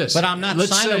ask you this. But I'm not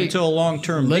signing him to a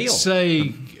long-term deal. Let's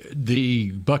say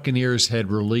the Buccaneers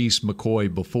had released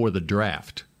McCoy before the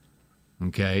draft,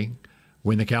 okay,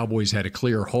 when the Cowboys had a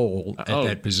clear hole at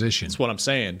that position. That's what I'm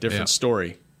saying. Different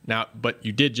story. Now, but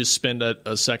you did just spend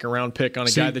a second-round pick on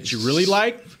a guy that you really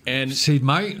like. And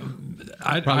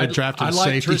I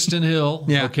like Tristan Hill,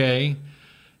 okay.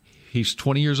 He's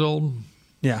 20 years old?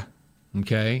 Yeah.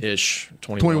 Okay. Ish.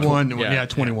 21. Yeah,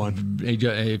 21.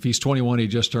 If he's 21, he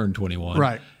just turned 21.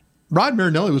 Right. Rod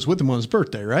Marinelli was with him on his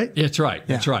birthday, right? That's right.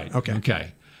 That's right.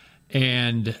 Okay.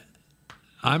 And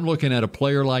I'm looking at a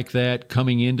player like that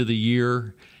coming into the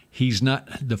year. He's not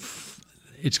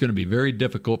it's going to be very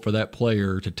difficult for that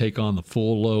player to take on the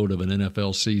full load of an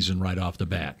NFL season right off the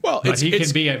bat. Well, but he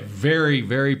can be a very,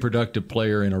 very productive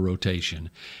player in a rotation.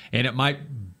 And it might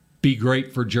be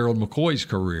great for Gerald McCoy's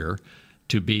career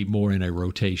to be more in a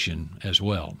rotation as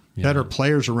well. Better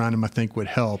players around him, I think, would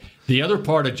help. The other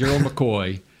part of Gerald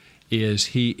McCoy is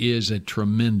he is a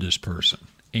tremendous person.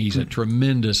 He's a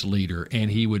tremendous leader,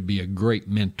 and he would be a great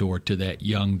mentor to that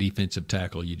young defensive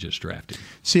tackle you just drafted.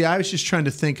 See, I was just trying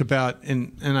to think about,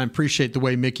 and I appreciate the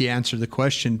way Mickey answered the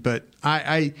question, but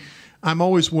I'm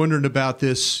always wondering about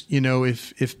this,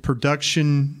 if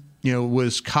production –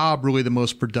 was Cobb really the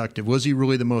most productive? Was he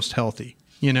really the most healthy?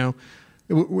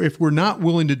 If we're not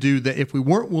willing to do that, if we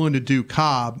weren't willing to do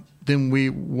Cobb, then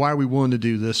why are we willing to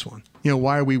do this one?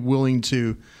 Why are we willing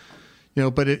to,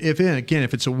 but if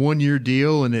it's a 1 year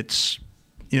deal and it's,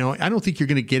 I don't think you're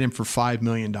going to get him for $5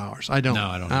 million. I don't. No,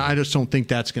 I don't. I just don't think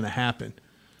that's going to happen.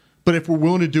 But if we're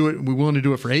willing to do it, we're willing to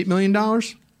do it for $8 million.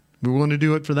 We're willing to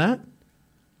do it for that.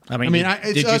 I mean,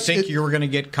 did you think you were going to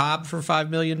get Cobb for $5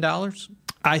 million on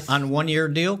 1-year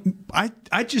deal?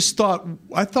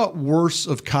 I thought worse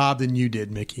of Cobb than you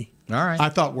did, Mickey. All right, I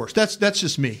thought worse. That's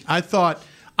just me. I thought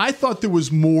there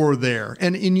was more there,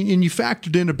 and you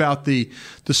factored in about the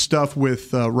stuff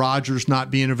with Rodgers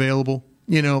not being available.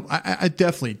 I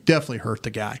definitely hurt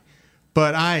the guy,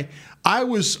 but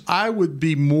I would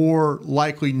be more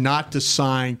likely not to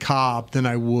sign Cobb than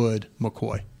I would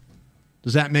McCoy.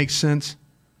 Does that make sense?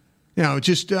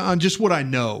 Just on just what I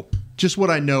know. Just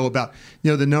what I know about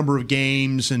the number of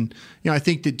games, and I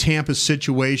think that Tampa's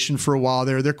situation for a while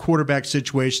there, their quarterback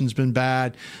situation's been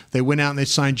bad. They went out and they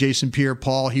signed Jason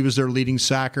Pierre-Paul. He was their leading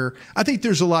sacker. I think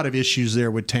there's a lot of issues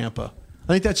there with Tampa.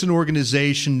 I think that's an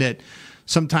organization that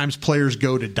sometimes players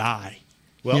go to die.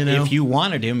 Well, if you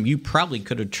wanted him, you probably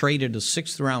could have traded a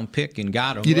 6th-round pick and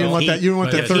got him. You didn't want that. You didn't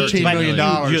want that $13 million.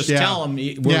 You just tell him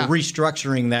we're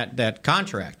restructuring that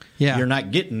contract. Yeah. You're not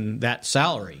getting that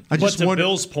salary. But to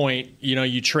Bill's point,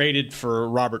 you traded for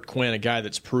Robert Quinn, a guy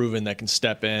that's proven that can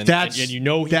step in, and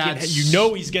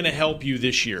he's going to help you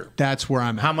this year. That's where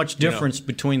I'm at. How much difference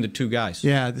between the two guys?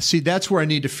 Yeah, see, that's where I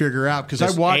need to figure out because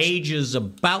I watched. Age is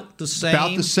about the same.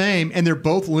 About the same, and they're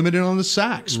both limited on the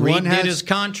sacks. Reed did his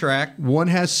contract.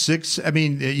 One has 6. I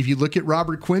mean, if you look at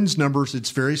Robert Quinn's numbers,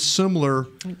 it's very similar.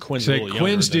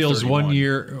 Quinn's deal's 1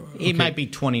 year. He might be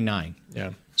 29.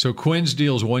 Yeah. So Quinn's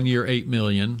deal's 1 year, $8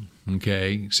 million.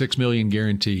 Okay, $6 million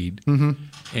guaranteed.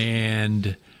 Mm-hmm.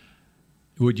 And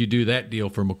would you do that deal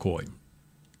for McCoy?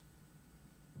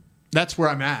 That's where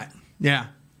I'm at. Yeah,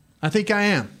 I think I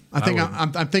am. I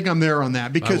think I'm there on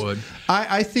that because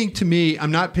I think to me,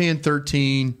 I'm not paying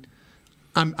 13.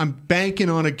 I'm banking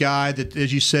on a guy that,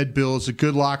 as you said, Bill, is a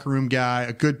good locker room guy,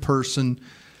 a good person,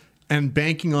 and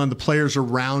banking on the players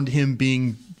around him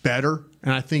being better.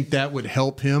 And I think that would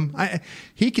help him.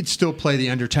 He could still play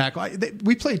the under tackle.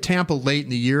 We played Tampa late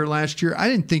in the year last year. I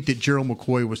didn't think that Gerald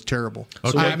McCoy was terrible.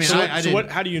 Okay.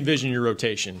 How do you envision your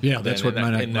rotation? Yeah, that's what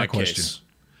my question. Case?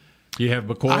 You have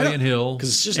McCoy and Hill.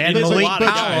 And Malik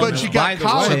Collins. But you got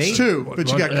Collins, too.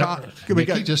 But you got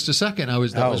Mickey, just a second.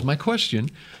 That was my question.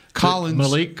 Collins.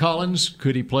 Malik Collins,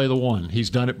 could he play the one?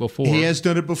 He's done it before. He has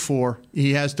done it before.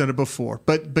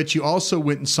 But you also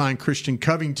went and signed Christian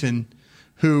Covington,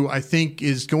 who I think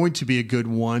is going to be a good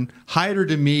one. Hyder,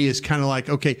 to me, is kind of like,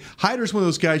 okay, Hyder's one of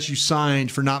those guys you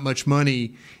signed for not much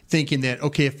money, thinking that,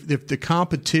 okay, if the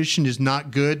competition is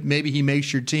not good, maybe he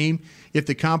makes your team. If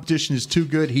the competition is too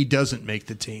good, he doesn't make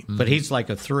the team. But he's like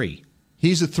a 3.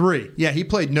 He's a 3. Yeah, he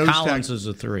played nose tackle. Collins is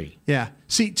a 3. Yeah.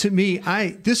 See, to me,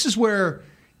 this is where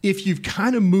if you've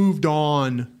kind of moved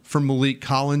on from Malik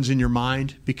Collins in your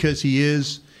mind because he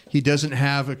doesn't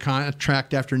have a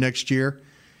contract after next year.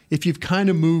 If you've kind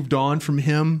of moved on from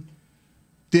him,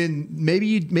 then maybe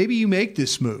you make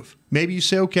this move. Maybe you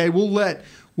say, okay, we'll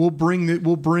bring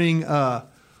McCoy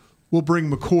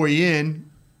in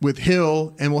with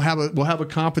Hill, and we'll have a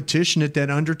competition at that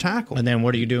under tackle. And then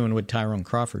what are you doing with Tyrone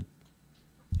Crawford?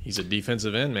 He's a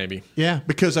defensive end, maybe. Yeah,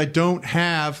 because I don't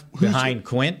have behind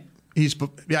Quinn.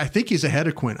 I think he's ahead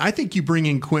of Quinn. I think you bring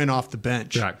in Quinn off the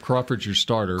bench. Yeah, Crawford's your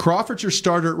starter. Crawford's your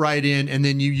starter right in, and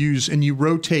then you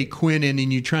rotate Quinn in,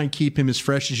 and you try and keep him as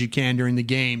fresh as you can during the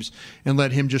games, and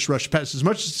let him just rush past. As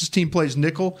much as this team plays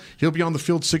nickel, he'll be on the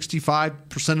field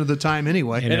 65% of the time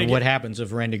anyway. And then what happens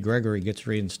if Randy Gregory gets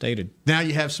reinstated? Now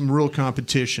you have some real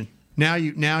competition. Now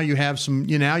you have some.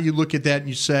 Now you look at that and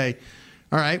you say,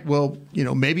 all right, well,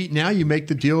 maybe now you make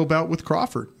the deal with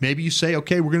Crawford. Maybe you say,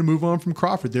 okay, we're going to move on from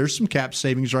Crawford. There's some cap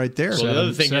savings right there. Well, the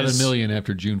other thing $7 million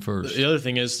after June 1st. The other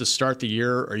thing is, to start the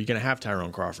year, are you going to have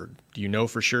Tyrone Crawford? Do you know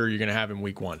for sure you're going to have him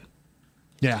week 1?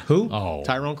 Yeah. Who? Oh.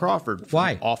 Tyrone Crawford.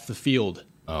 Why? Off the field.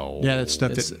 Oh. Yeah, that's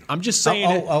stuff I'm just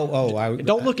saying.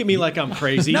 Don't look at me like I'm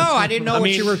crazy. No, I didn't know what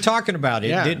you were talking about.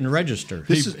 It didn't register.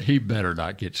 He better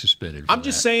not get suspended. I'm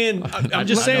just saying.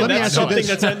 That's something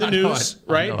that's in the news,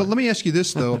 right? But let me ask you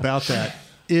this though about that.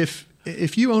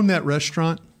 If you own that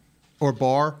restaurant or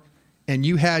bar and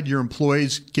you had your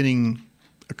employees getting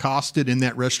accosted in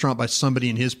that restaurant by somebody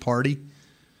in his party,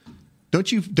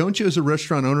 don't you as a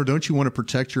restaurant owner, don't you want to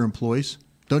protect your employees?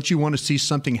 Don't you want to see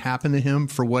something happen to him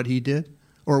for what he did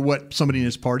or what somebody in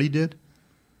his party did?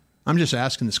 I'm just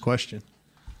asking this question.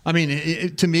 I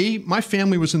mean, to me, my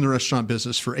family was in the restaurant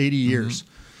business for 80 years.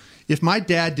 Mm-hmm. If my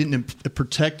dad didn't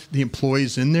protect the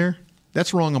employees in there,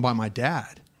 that's wrong about my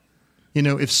dad.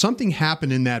 If something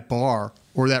happened in that bar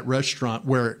or that restaurant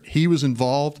where he was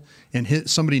involved and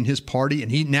somebody in his party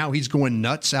and he's going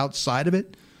nuts outside of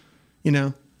it,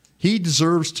 he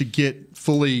deserves to get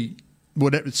fully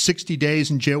 60 days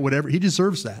in jail, whatever. He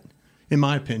deserves that. in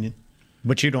my opinion.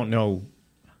 But you don't know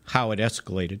how it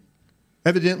escalated.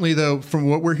 Evidently, though, from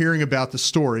what we're hearing about the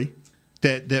story,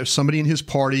 that somebody in his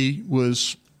party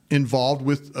was involved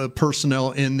with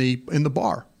personnel in the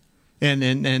bar. And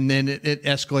then it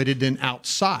escalated then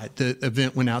outside. The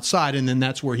event went outside, and then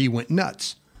that's where he went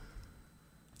nuts.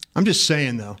 I'm just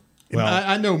saying, though.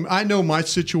 Well, I know my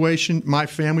situation, my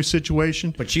family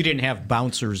situation. But you didn't have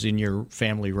bouncers in your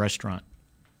family restaurant.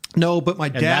 No, but my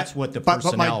dad. And that's what the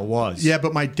personnel was. Yeah,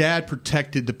 but my dad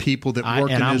protected the people that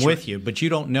worked in And I'm Israel. with you, but you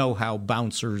don't know how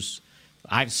bouncers.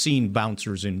 I've seen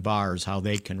bouncers in bars, how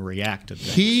they can react to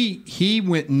things. He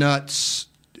went nuts.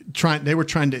 They were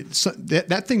trying to.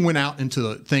 That thing went out into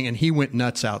the thing, and he went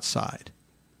nuts outside.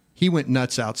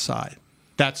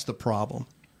 That's the problem.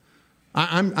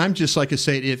 I'm just like I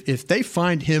say. If they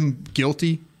find him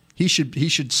guilty, he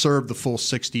should serve the full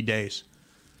 60 days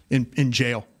in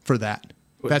jail for that.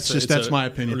 That's my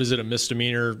opinion. Or is it a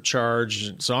misdemeanor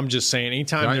charge? So I'm just saying,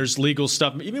 anytime there's legal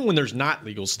stuff, even when there's not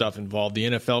legal stuff involved, the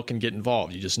NFL can get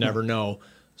involved. You just never know.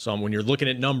 So when you're looking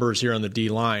at numbers here on the D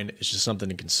line, it's just something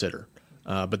to consider.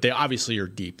 But they obviously are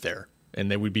deep there, and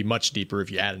they would be much deeper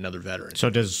if you add another veteran. So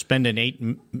does spending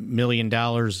 $8 million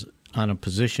on a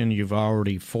position you've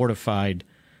already fortified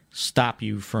stop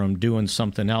you from doing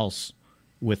something else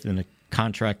with a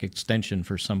contract extension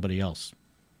for somebody else?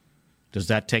 Does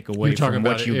that take away from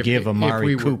what you give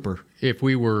Amari Cooper? If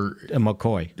we were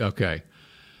McCoy, okay.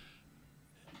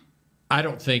 I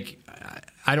don't think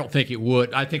it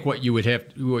would. I think what you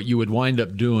would wind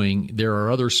up doing. There are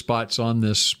other spots on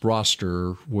this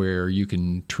roster where you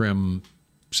can trim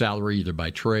salary either by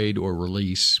trade or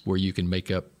release, where you can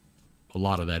make up a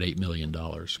lot of that $8 million.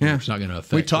 Yeah. It's not going to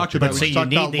affect. We talked about. But you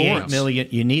need the $8 million.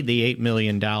 You need the $8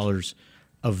 million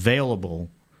available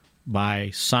by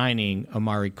signing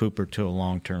Amari Cooper to a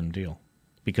long-term deal,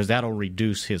 because that'll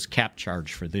reduce his cap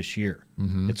charge for this year.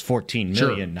 Mm-hmm. It's $14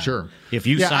 million now. Sure. If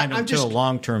you sign him to a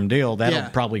long-term deal, that'll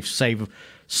probably save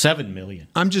 $7 million.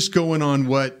 I'm just going on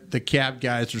what the cap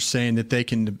guys are saying, that they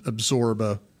can absorb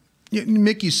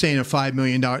Mickey's saying a $5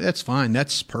 million. That's fine.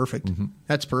 That's perfect. Mm-hmm.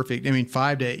 That's perfect. I mean,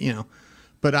 5 to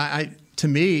but to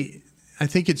me, I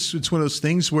think it's one of those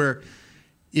things where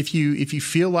if you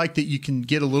feel like that you can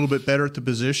get a little bit better at the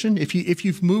position, if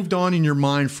you've moved on in your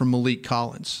mind from Malik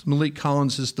Collins. Malik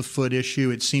Collins is the foot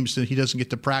issue. It seems that he doesn't get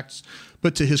to practice,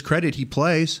 but to his credit, he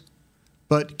plays.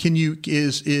 But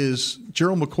is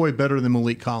Gerald McCoy better than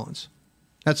Malik Collins?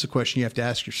 That's the question you have to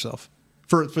ask yourself.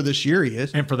 For this year, he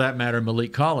is. And for that matter,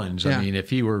 Malik Collins. Yeah. I mean, if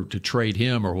he were to trade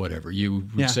him or whatever, you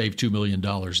would save $2 million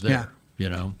there.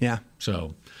 Yeah. Yeah.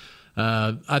 So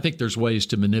I think there's ways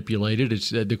to manipulate it. It's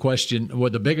the question.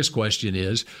 Well, the biggest question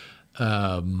is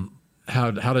how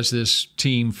does this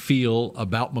team feel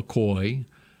about McCoy?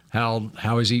 How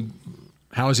is he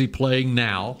playing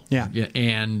now? Yeah.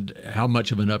 And how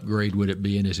much of an upgrade would it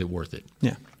be, and is it worth it?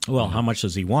 Yeah. Well, how much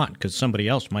does he want? Because somebody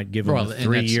else might give him a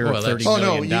 3-year, $30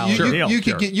 million deal.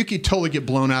 You could totally get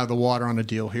blown out of the water on a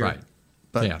deal here. Right.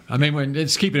 But, yeah, I mean, when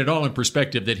it's keeping it all in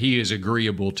perspective that he is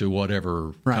agreeable to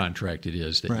whatever contract it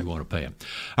is that you want to pay him.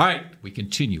 All right, we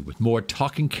continue with more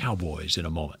Talking Cowboys in a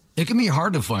moment. It can be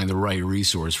hard to find the right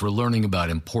resource for learning about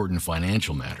important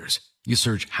financial matters. You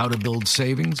search how to build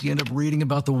savings, you end up reading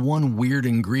about the one weird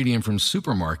ingredient from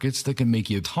supermarkets that can make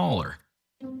you taller.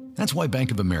 That's why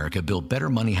Bank of America built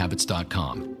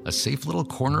BetterMoneyHabits.com, a safe little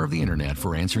corner of the internet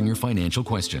for answering your financial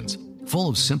questions. Full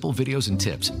of simple videos and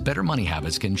tips, Better Money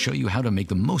Habits can show you how to make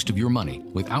the most of your money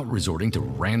without resorting to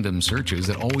random searches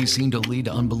that always seem to lead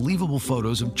to unbelievable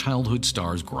photos of childhood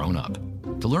stars grown up.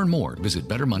 To learn more, visit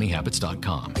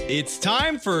BetterMoneyHabits.com. It's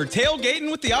time for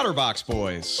tailgating with the OtterBox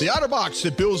boys. The OtterBox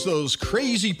that builds those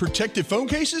crazy protective phone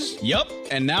cases? Yup,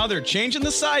 and now they're changing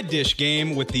the side dish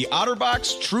game with the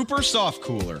OtterBox Trooper Soft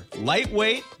Cooler.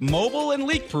 Lightweight, mobile, and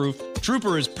leak-proof,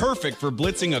 Trooper is perfect for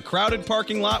blitzing a crowded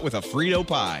parking lot with a Frito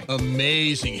pie.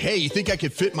 Amazing. Hey, you think I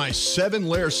could fit my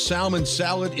 7-layer salmon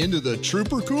salad into the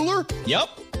Trooper cooler?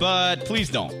 Yup, but please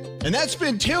don't. And that's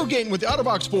been Tailgating with the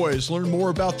OtterBox boys. Learn more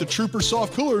about the Trooper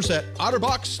Soft Coolers at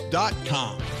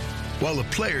OtterBox.com. While a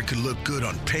player can look good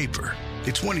on paper,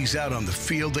 it's when he's out on the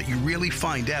field that you really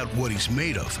find out what he's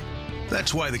made of.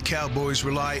 That's why the Cowboys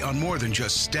rely on more than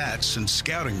just stats and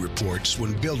scouting reports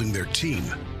when building their team.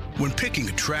 When picking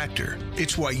a tractor,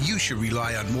 it's why you should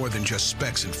rely on more than just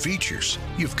specs and features.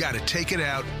 You've got to take it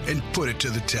out and put it to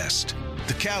the test.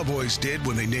 The Cowboys did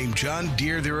when they named John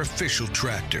Deere their official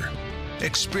tractor.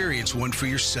 Experience one for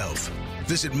yourself.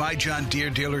 Visit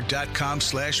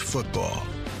myjohndeeredealer.com/football.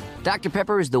 Dr.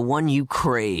 Pepper is the one you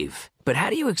crave. But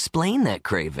how do you explain that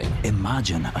craving?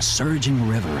 Imagine a surging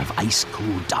river of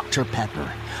ice-cold Dr.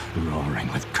 Pepper,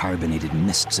 roaring with carbonated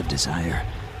mists of desire.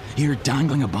 You're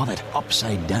dangling above it,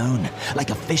 upside down, like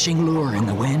a fishing lure in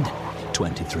the wind.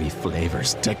 23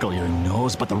 flavors tickle your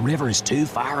nose, but the river is too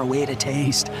far away to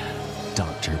taste.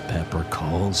 Dr. Pepper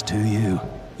calls to you.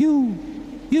 You.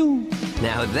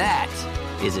 Now that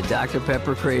is a Dr.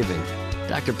 Pepper craving.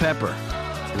 Dr. Pepper,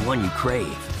 the one you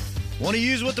crave. Want to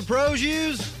use what the pros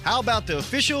use? How about the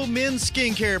official men's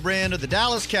skincare brand of the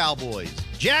Dallas Cowboys,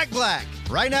 Jack Black?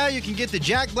 Right now, you can get the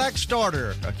Jack Black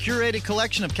Starter, a curated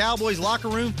collection of Cowboys locker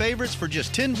room favorites for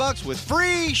just $10 with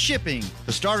free shipping.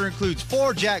 The starter includes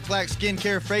 4 Jack Black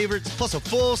skincare favorites, plus a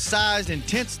full-sized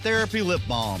intense therapy lip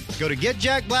balm. Go to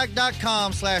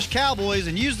getjackblack.com/Cowboys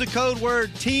and use the code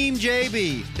word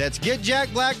TEAMJB. That's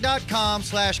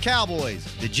getjackblack.com/Cowboys.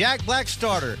 The Jack Black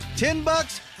Starter,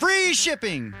 $10, free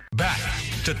shipping. Back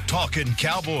to Talking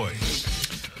Cowboys.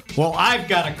 Well, I've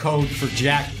got a code for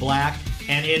Jack Black,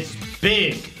 and it's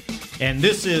big. And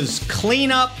this is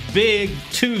Cleanup Big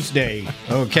Tuesday,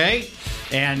 okay?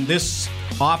 And this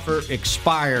offer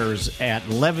expires at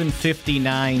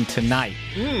 11:59 tonight.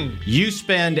 You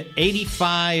spend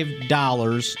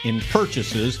 $85 in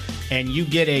purchases, and you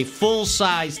get a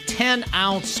full-size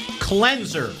 10-ounce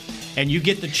cleanser. And you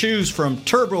get to choose from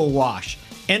Turbo Wash,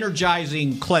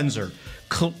 Energizing Cleanser,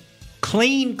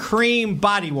 Clean Cream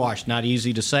Body Wash, not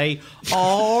easy to say,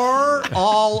 or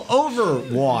All Over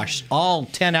Wash, all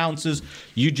 10 ounces.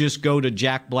 You just go to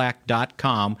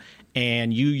jackblack.com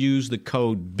and you use the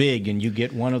code BIG and you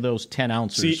get one of those 10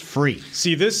 ounces free.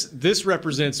 See, this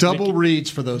represents double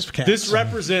reads for those cats. This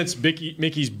represents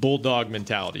Mickey's bulldog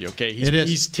mentality, okay?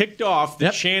 He's ticked off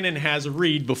that Shannon has a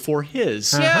read before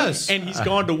his. Yes. And he's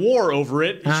gone to war over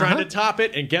it. He's trying to top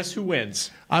it, and guess who wins?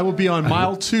 I will be on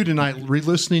mile 2 tonight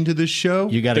re-listening to this show.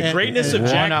 You got the greatness of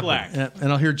Jack Black.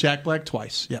 And I'll hear Jack Black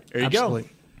twice. Yep, there you absolutely. go.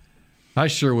 I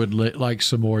sure would like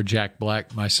some more Jack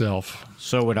Black myself.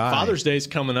 So would I. Father's Day's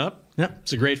coming up. Yep.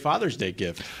 It's a great Father's Day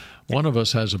gift. One of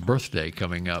us has a birthday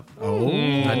coming up. Oh.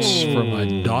 That's for my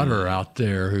daughter out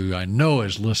there who I know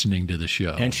is listening to the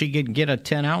show. And she can get a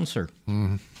 10-ouncer.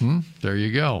 Mm-hmm. There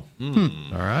you go. All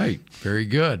right. Very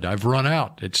good. I've run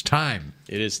out. It's time.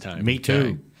 It is time. Me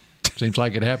too. Seems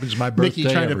like it happens my birthday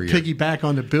Mickey trying every to year. piggyback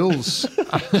on the Bills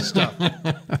stuff.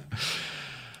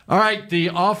 All right,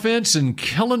 the offense and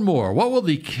Kellen Moore. What will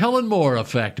the Kellen Moore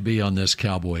effect be on this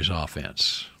Cowboys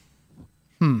offense?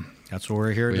 That's what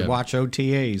we're here to watch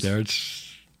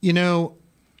OTAs. You know,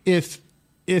 if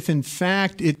in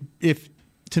fact if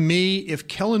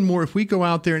Kellen Moore, if we go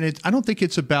out there and I don't think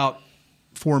it's about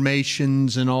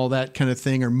formations and all that kind of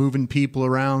thing or moving people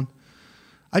around.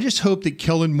 I just hope that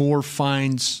Kellen Moore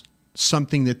finds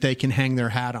something that they can hang their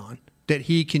hat on, that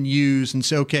he can use and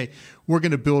say, okay, we're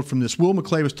going to build from this. Will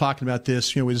McClay was talking about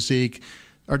this, with Zeke.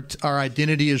 Our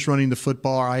identity is running the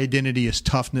football. Our identity is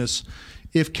toughness.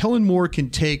 If Kellen Moore can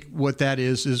take what that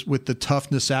is with the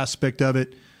toughness aspect of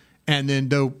it, and then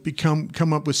they'll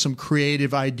come up with some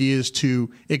creative ideas to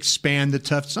expand the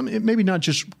toughness. Maybe not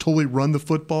just totally run the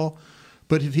football,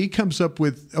 but if he comes up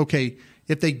with, okay,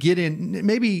 if they get in,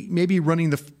 maybe running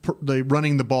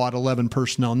the ball at 11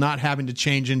 personnel, not having to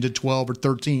change into 12 or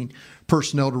 13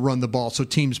 personnel to run the ball, so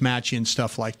teams match you and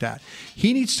stuff like that.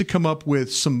 He needs to come up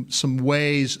with some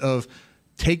ways of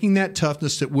taking that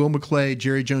toughness that Will McClay,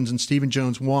 Jerry Jones, and Stephen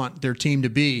Jones want their team to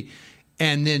be,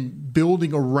 and then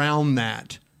building around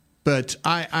that. But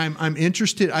I'm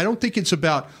interested. I don't think it's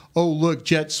about, oh, look,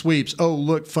 jet sweeps. Oh,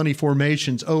 look, funny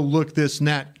formations. Oh, look, this and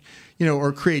that,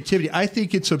 or creativity. I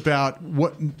think it's about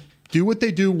do what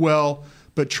they do well,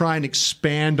 but try and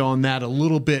expand on that a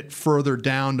little bit further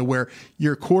down to where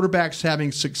your quarterback's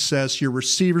having success, your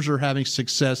receivers are having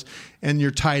success, and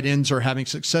your tight ends are having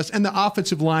success, and the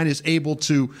offensive line is able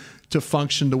to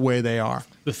function the way they are.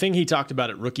 The thing he talked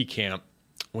about at rookie camp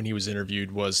when he was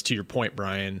interviewed was, to your point,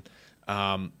 Brian,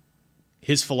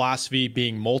 his philosophy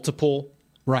being multiple.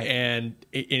 Right. And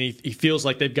he feels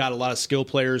like they've got a lot of skill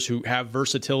players who have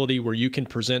versatility where you can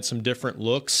present some different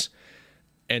looks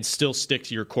and still stick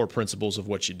to your core principles of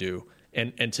what you do.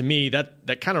 And to me,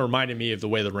 that kind of reminded me of the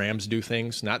way the Rams do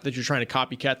things. Not that you're trying to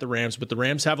copycat the Rams, but the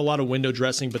Rams have a lot of window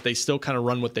dressing, but they still kind of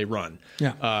run what they run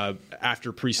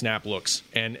after pre-snap looks.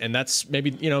 And that's maybe,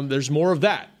 there's more of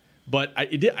that. But I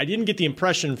didn't get the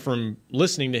impression from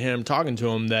listening to him, talking to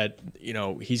him, that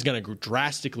he's going to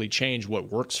drastically change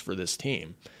what works for this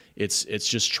team. It's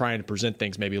just trying to present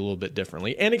things maybe a little bit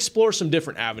differently and explore some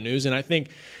different avenues. And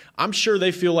I'm sure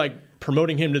they feel like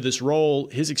promoting him to this role,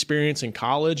 his experience in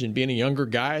college and being a younger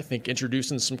guy, I think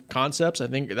introducing some concepts, I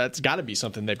think that's got to be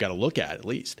something they've got to look at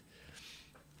least.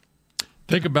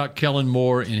 Think about Kellen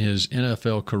Moore in his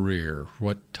NFL career.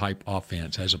 What type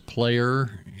offense as a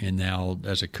player and now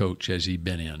as a coach has he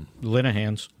been in?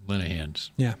 Linehan's.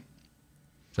 Yeah.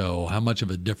 So how much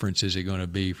of a difference is it going to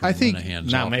be from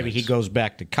Linehan's now offense? maybe he goes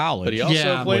back to college. But he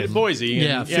also played at Boise.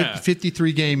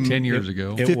 53 game 10 years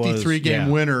ago. 53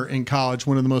 game winner in college,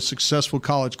 one of the most successful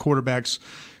college quarterbacks.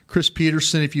 Chris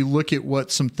Peterson, if you look at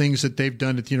what some things that they've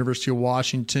done at the University of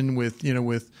Washington with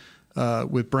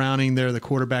Browning there, the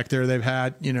quarterback there they've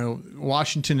had,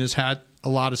 Washington has had a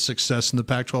lot of success in the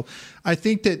Pac-12. I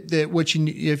think that what you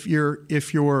if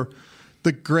you're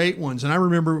the great ones, and I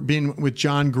remember being with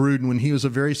John Gruden when he was a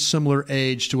very similar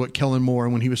age to what Kellen Moore,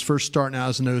 and when he was first starting out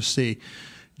as an OC,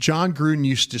 John Gruden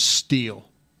used to steal.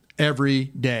 Every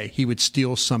day he would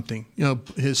steal something.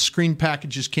 His screen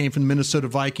packages came from the Minnesota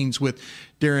Vikings with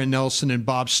Darren Nelson and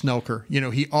Bob Snelker.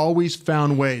 He always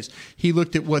found ways. He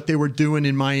looked at what they were doing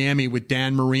in Miami with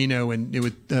Dan Marino and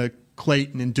with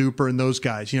Clayton and Duper and those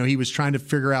guys. He was trying to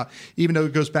figure out, even though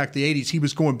it goes back to the 80s, he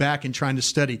was going back and trying to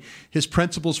study. His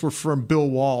principles were from Bill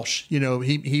Walsh.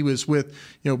 He was with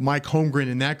Mike Holmgren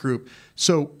in that group.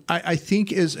 So I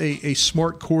think as a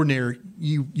smart coordinator,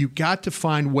 you got to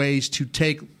find ways to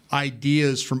take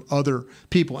ideas from other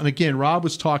people. And again, Rob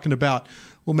was talking about,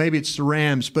 well, maybe it's the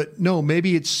Rams, but no,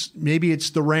 maybe it's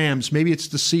the Rams, maybe it's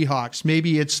the Seahawks,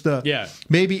 maybe it's the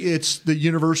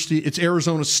University, it's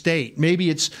Arizona State, maybe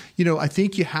it's I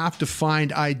think you have to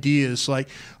find ideas like,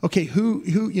 okay, who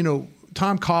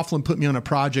Tom Coughlin put me on a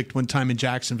project one time in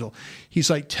Jacksonville. He's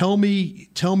like, tell me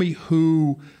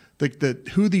who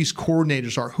who these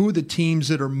coordinators are, who are the teams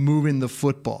that are moving the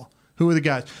football. Who are the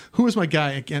guys? Who was my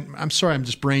guy again? I'm sorry, I'm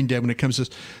just brain dead when it comes to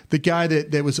this. The guy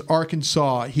that was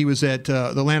Arkansas. He was at the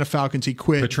Atlanta Falcons. He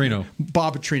quit.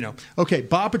 Bob Petrino. Okay,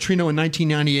 Bob Petrino in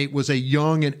 1998 was a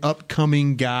young and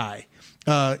upcoming guy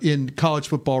in college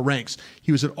football ranks.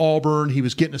 He was at Auburn. He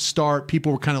was getting a start.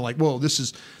 People were kind of like, "Whoa,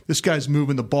 this guy's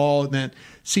moving the ball." And then,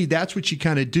 see, that's what you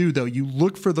kind of do, though. You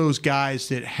look for those guys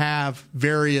that have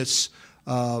various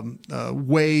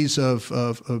ways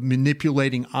of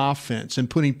manipulating offense and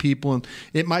putting people in.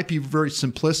 It might be very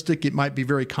simplistic. It might be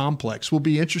very complex. We'll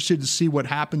be interested to see what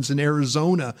happens in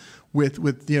Arizona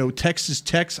with Texas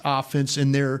Tech's offense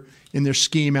in their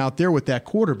scheme out there with that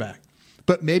quarterback.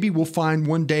 But maybe we'll find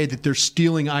one day that they're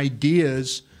stealing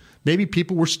ideas. Maybe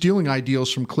people were stealing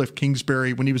ideas from Cliff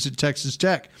Kingsbury when he was at Texas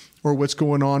Tech, or what's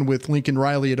going on with Lincoln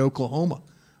Riley at Oklahoma.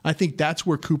 I think that's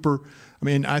where Cooper.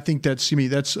 I think that's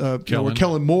where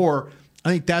Kellen Moore. I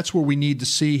think that's where we need to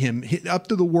see him up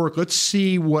to the work. Let's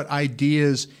see what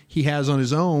ideas he has on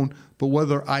his own, but what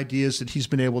other ideas that he's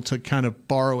been able to kind of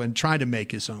borrow and try to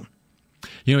make his own.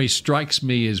 He strikes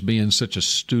me as being such a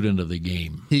student of the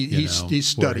game. He's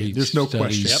studied. There's no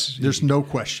question. Yep. There's no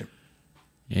question.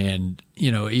 And,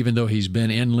 even though he's been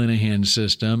in Linehan's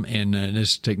system, and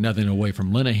this take nothing away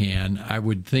from Linehan, I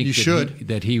would think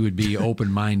that he would be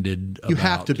open-minded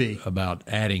about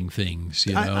adding things.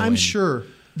 I'm sure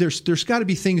there's got to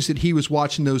be things that he was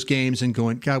watching those games and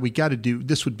going, God, we got to do,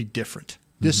 this would be different.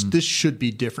 This should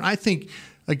be different. I think,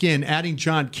 again, adding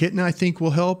John Kitten, I think,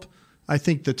 will help. I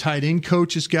think the tight end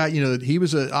coach has got, he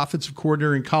was an offensive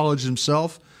coordinator in college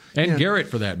himself. And Garrett,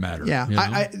 for that matter. Yeah,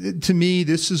 to me,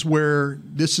 this is where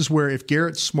if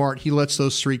Garrett's smart, he lets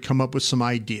those three come up with some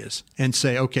ideas and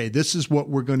say, okay, this is what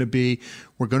we're going to be.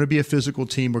 We're going to be a physical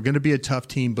team. We're going to be a tough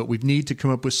team, but we need to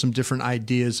come up with some different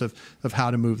ideas of how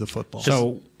to move the football.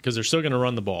 So, because they're still going to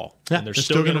run the ball, and they're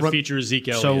still going to feature Zeke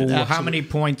Elliott. So, how many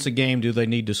points a game do they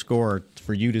need to score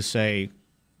for you to say,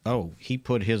 oh, he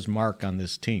put his mark on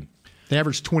this team? They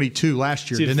averaged 22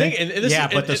 last year, didn't they?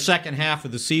 But the second half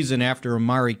of the season after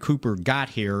Amari Cooper got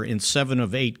here, in 7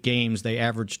 of 8 games, they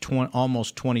averaged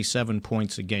almost 27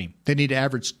 points a game. They need to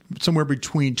average somewhere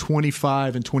between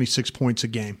 25 and 26 points a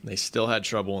game. They still had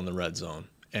trouble in the red zone.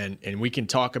 And we can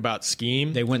talk about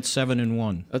scheme. They went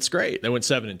 7-1. That's great. They went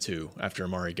 7-2 after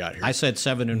Amari got here. I said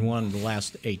 7-1 the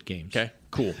last 8 games. Okay,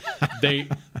 cool.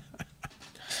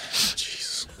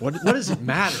 What does it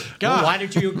matter? God. Well, why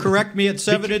did you correct me at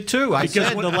 7-2? I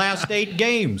said the last 8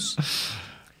 games.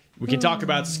 We can talk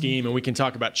about scheme, and we can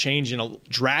talk about changing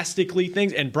drastically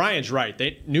things. And Brian's right.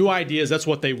 New ideas, that's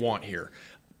what they want here.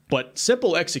 But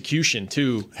simple execution,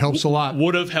 too, helps a lot.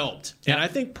 Would have helped. And I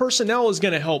think personnel is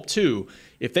going to help, too.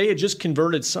 If they had just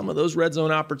converted some of those red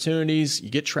zone opportunities, you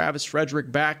get Travis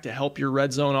Frederick back to help your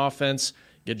red zone offense,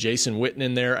 get Jason Witten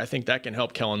in there, I think that can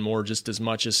help Kellen Moore just as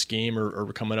much as scheme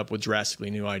or coming up with drastically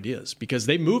new ideas, because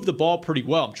they move the ball pretty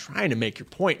well. I'm trying to make your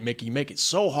point, Mickey. You make it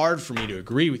so hard for me to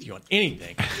agree with you on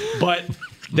anything, but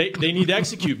they need to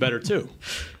execute better too.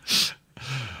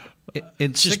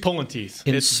 It's just pulling teeth.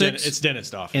 It's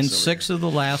dentist office. In 6 of the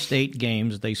last 8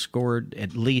 games, they scored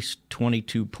at least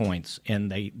 22 points,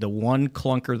 and the one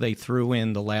clunker they threw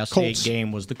in the last Colts. 8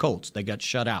 game was the Colts. They got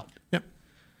shut out. Yep.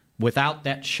 Without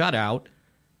that shutout,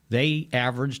 they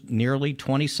averaged nearly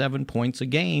 27 points a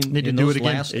game Need to in do those it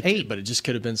again. last 8. But it just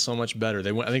could have been so much better.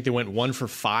 I think they went 1 for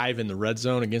 5 in the red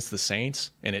zone against the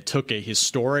Saints, and it took a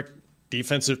historic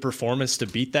defensive performance to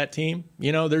beat that team.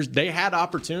 They had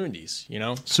opportunities.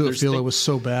 So I feel it was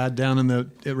so bad down in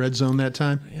the red zone that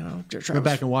time. Go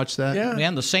back and watch that. Yeah.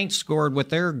 And the Saints scored with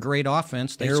their great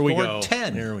offense. They scored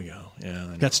 10. There we go.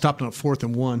 Yeah. Got stopped on a 4th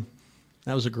and 1.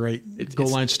 That was a great goal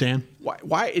line stand.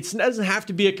 Why? It doesn't have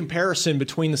to be a comparison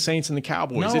between the Saints and the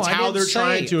Cowboys. No, it's how they're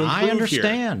trying to improve I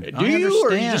understand. here. Do you, or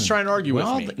are you just trying to argue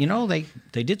with me?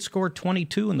 They did score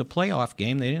 22 in the playoff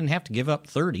game. They didn't have to give up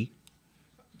 30.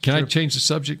 Can I change the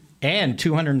subject? And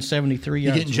 273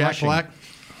 yards. You getting Jack rushing. Black?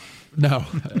 No.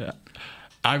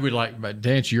 I would like, but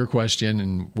to answer your question,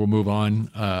 and we'll move on,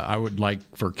 I would like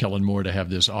for Kellen Moore to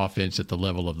have this offense at the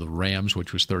level of the Rams,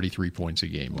 which was 33 points a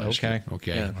game last year.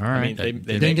 Okay. Yeah. All right. I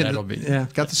mean,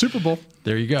 got the Super Bowl.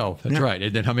 There you go. That's right.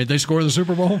 And then how many did they score in the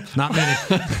Super Bowl? Not many.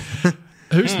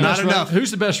 Who's Not enough.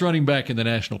 Who's the best running back in the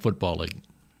National Football League?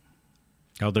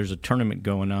 Oh, there's a tournament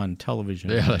going on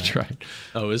television. Yeah, that's right.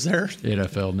 Oh, is there?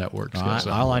 NFL Network.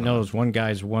 All I know is one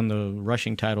guy's won the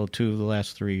rushing title 2 of the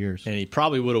last 3 years. And he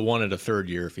probably would have won it a third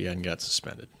year if he hadn't got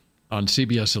suspended. On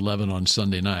CBS 11 on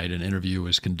Sunday night, an interview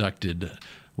was conducted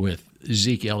with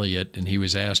Zeke Elliott, and he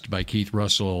was asked by Keith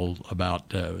Russell about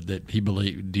that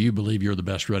do you believe you're the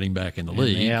best running back in the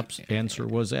league? The answer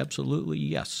was absolutely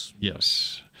yes.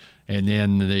 Yes. And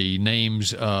then the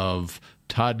names of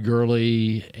Todd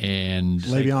Gurley and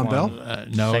Le'Veon Bell?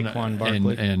 Saquon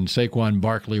Barkley. And Saquon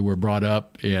Barkley were brought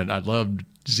up, and I loved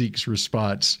Zeke's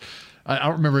response. I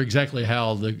don't remember exactly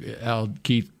how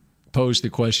Keith posed the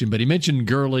question, but he mentioned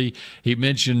Gurley, he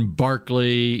mentioned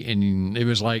Barkley, and it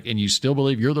was like, and you still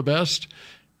believe you're the best?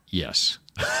 Yes.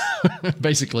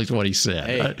 Basically is what he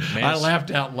said. Hey, I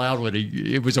laughed out loud when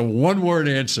it was a one-word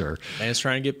answer. Man's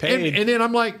trying to get paid. And then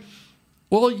I'm like,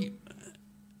 well,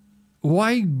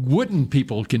 why wouldn't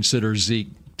people consider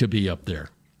Zeke to be up there?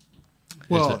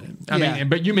 Well, I mean,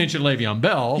 but you mentioned Le'Veon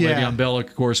Bell. Yeah. Le'Veon Bell,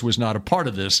 of course, was not a part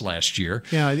of this last year.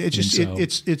 Yeah, it's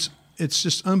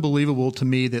just unbelievable to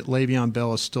me that Le'Veon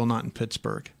Bell is still not in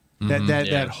Pittsburgh.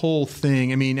 That whole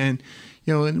thing. I mean, and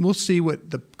we'll see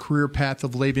what the career path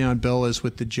of Le'Veon Bell is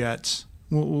with the Jets.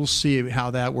 We'll see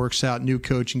how that works out. New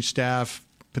coaching staff,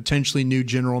 potentially new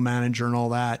general manager, and all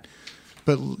that.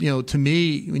 But, to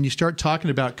me, when you start talking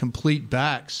about complete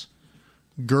backs,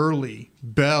 Gurley,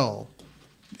 Bell,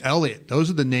 Elliott,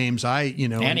 those are the names And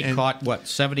he caught,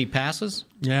 70 passes?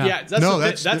 Yeah,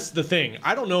 that's the thing.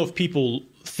 I don't know if people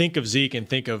think of Zeke and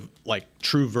think of,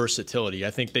 true versatility. I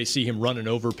think they see him running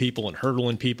over people and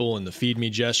hurdling people and the feed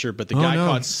me gesture, but the guy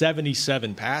caught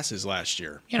 77 passes last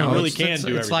year. He really can do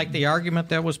everything. It's like the argument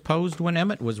that was posed when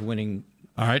Emmett was winning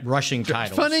rushing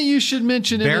titles. Funny you should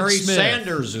mention Emmitt Smith. Barry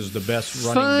Sanders is the best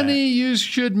running back. Funny you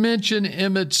should mention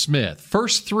Emmitt Smith.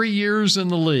 First 3 years in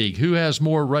the league, who had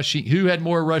more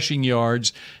rushing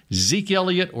yards, Zeke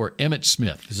Elliott or Emmitt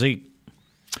Smith? Zeke.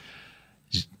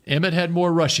 Emmitt had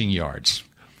more rushing yards,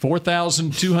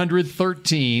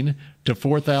 4,213 to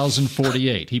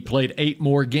 4,048. He played 8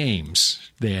 more games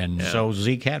than. So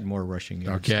Zeke had more rushing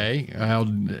yards. Okay.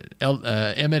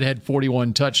 Emmitt had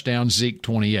 41 touchdowns, Zeke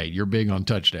 28. You're big on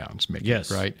touchdowns, Mickey,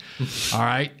 yes. Right? All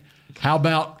right. How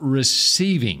about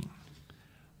receiving?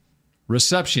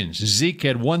 Receptions. Zeke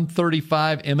had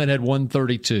 135. Emmitt had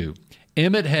 132.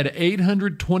 Emmitt had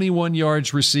 821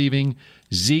 yards receiving.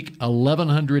 Zeke,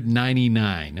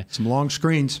 1,199. Some long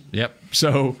screens. Yep.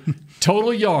 So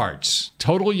total yards,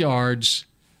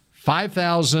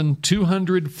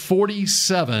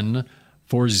 5,247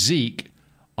 for Zeke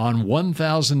on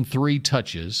 1,003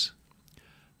 touches,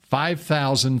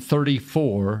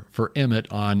 5,034 for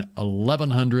Emmitt on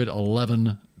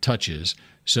 1,111 touches.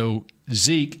 So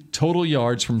Zeke, total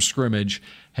yards from scrimmage,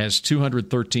 has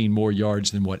 213 more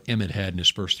yards than what Emmitt had in his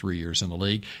first 3 years in the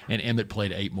league, and Emmitt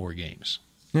played 8 more games.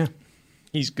 Yeah.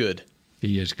 He's good.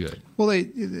 He is good. Well,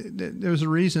 there's a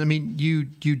reason. I mean, you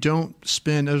don't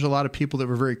spend – there's a lot of people that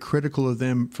were very critical of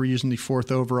them for using the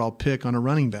 4th overall pick on a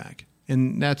running back.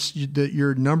 And that's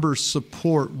your numbers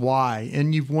support why.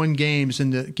 And you've won games,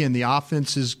 and again, the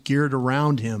offense is geared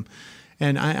around him.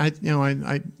 And I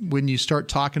when you start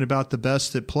talking about the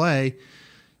best that play,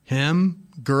 him,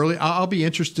 Gurley, I'll be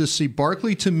interested to see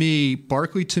Barkley. To me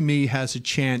has a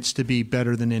chance to be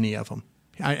better than any of them.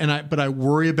 But I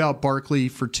worry about Barkley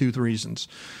for 2 reasons.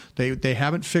 They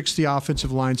haven't fixed the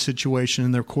offensive line situation,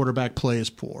 and their quarterback play is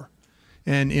poor.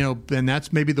 And, and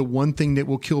that's maybe the one thing that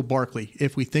will kill Barkley.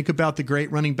 If we think about the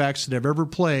great running backs that have ever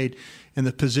played and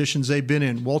the positions they've been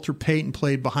in, Walter Payton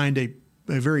played behind a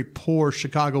very poor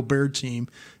Chicago Bear team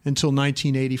until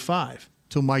 1985,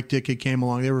 until Mike Ditka came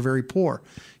along. They were very poor.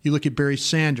 You look at Barry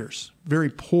Sanders, very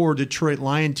poor Detroit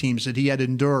Lion teams that he had to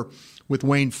endure with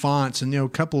Wayne Fonts and, a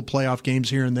couple of playoff games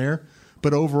here and there.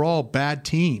 But overall, bad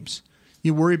teams.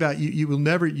 You worry about, you will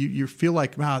never, you feel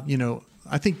like, wow,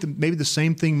 I think maybe the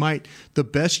same thing the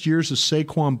best years of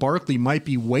Saquon Barkley might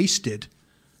be wasted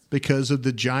because of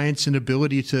the Giants'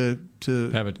 inability to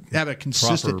have a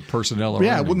consistent proper personnel.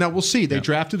 Yeah, well, now we'll see. They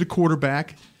drafted a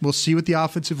quarterback. We'll see with the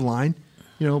offensive line,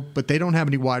 but they don't have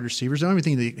any wide receivers. They don't have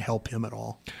anything to help him at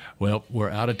all. Well, we're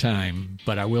out of time,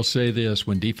 but I will say this.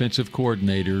 When defensive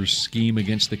coordinators scheme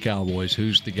against the Cowboys,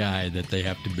 who's the guy that they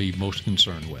have to be most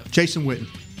concerned with? Jason Witten.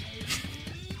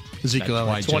 Ezekiel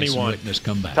Elliott. 21. Jason Witten has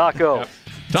come back. Taco. Yep.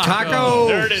 Taco.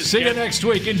 There it is. See you next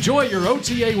week. Enjoy your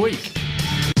OTA week.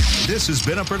 This has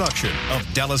been a production of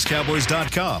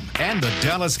DallasCowboys.com and the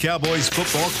Dallas Cowboys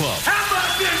Football Club. How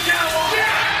about this, Cowboys?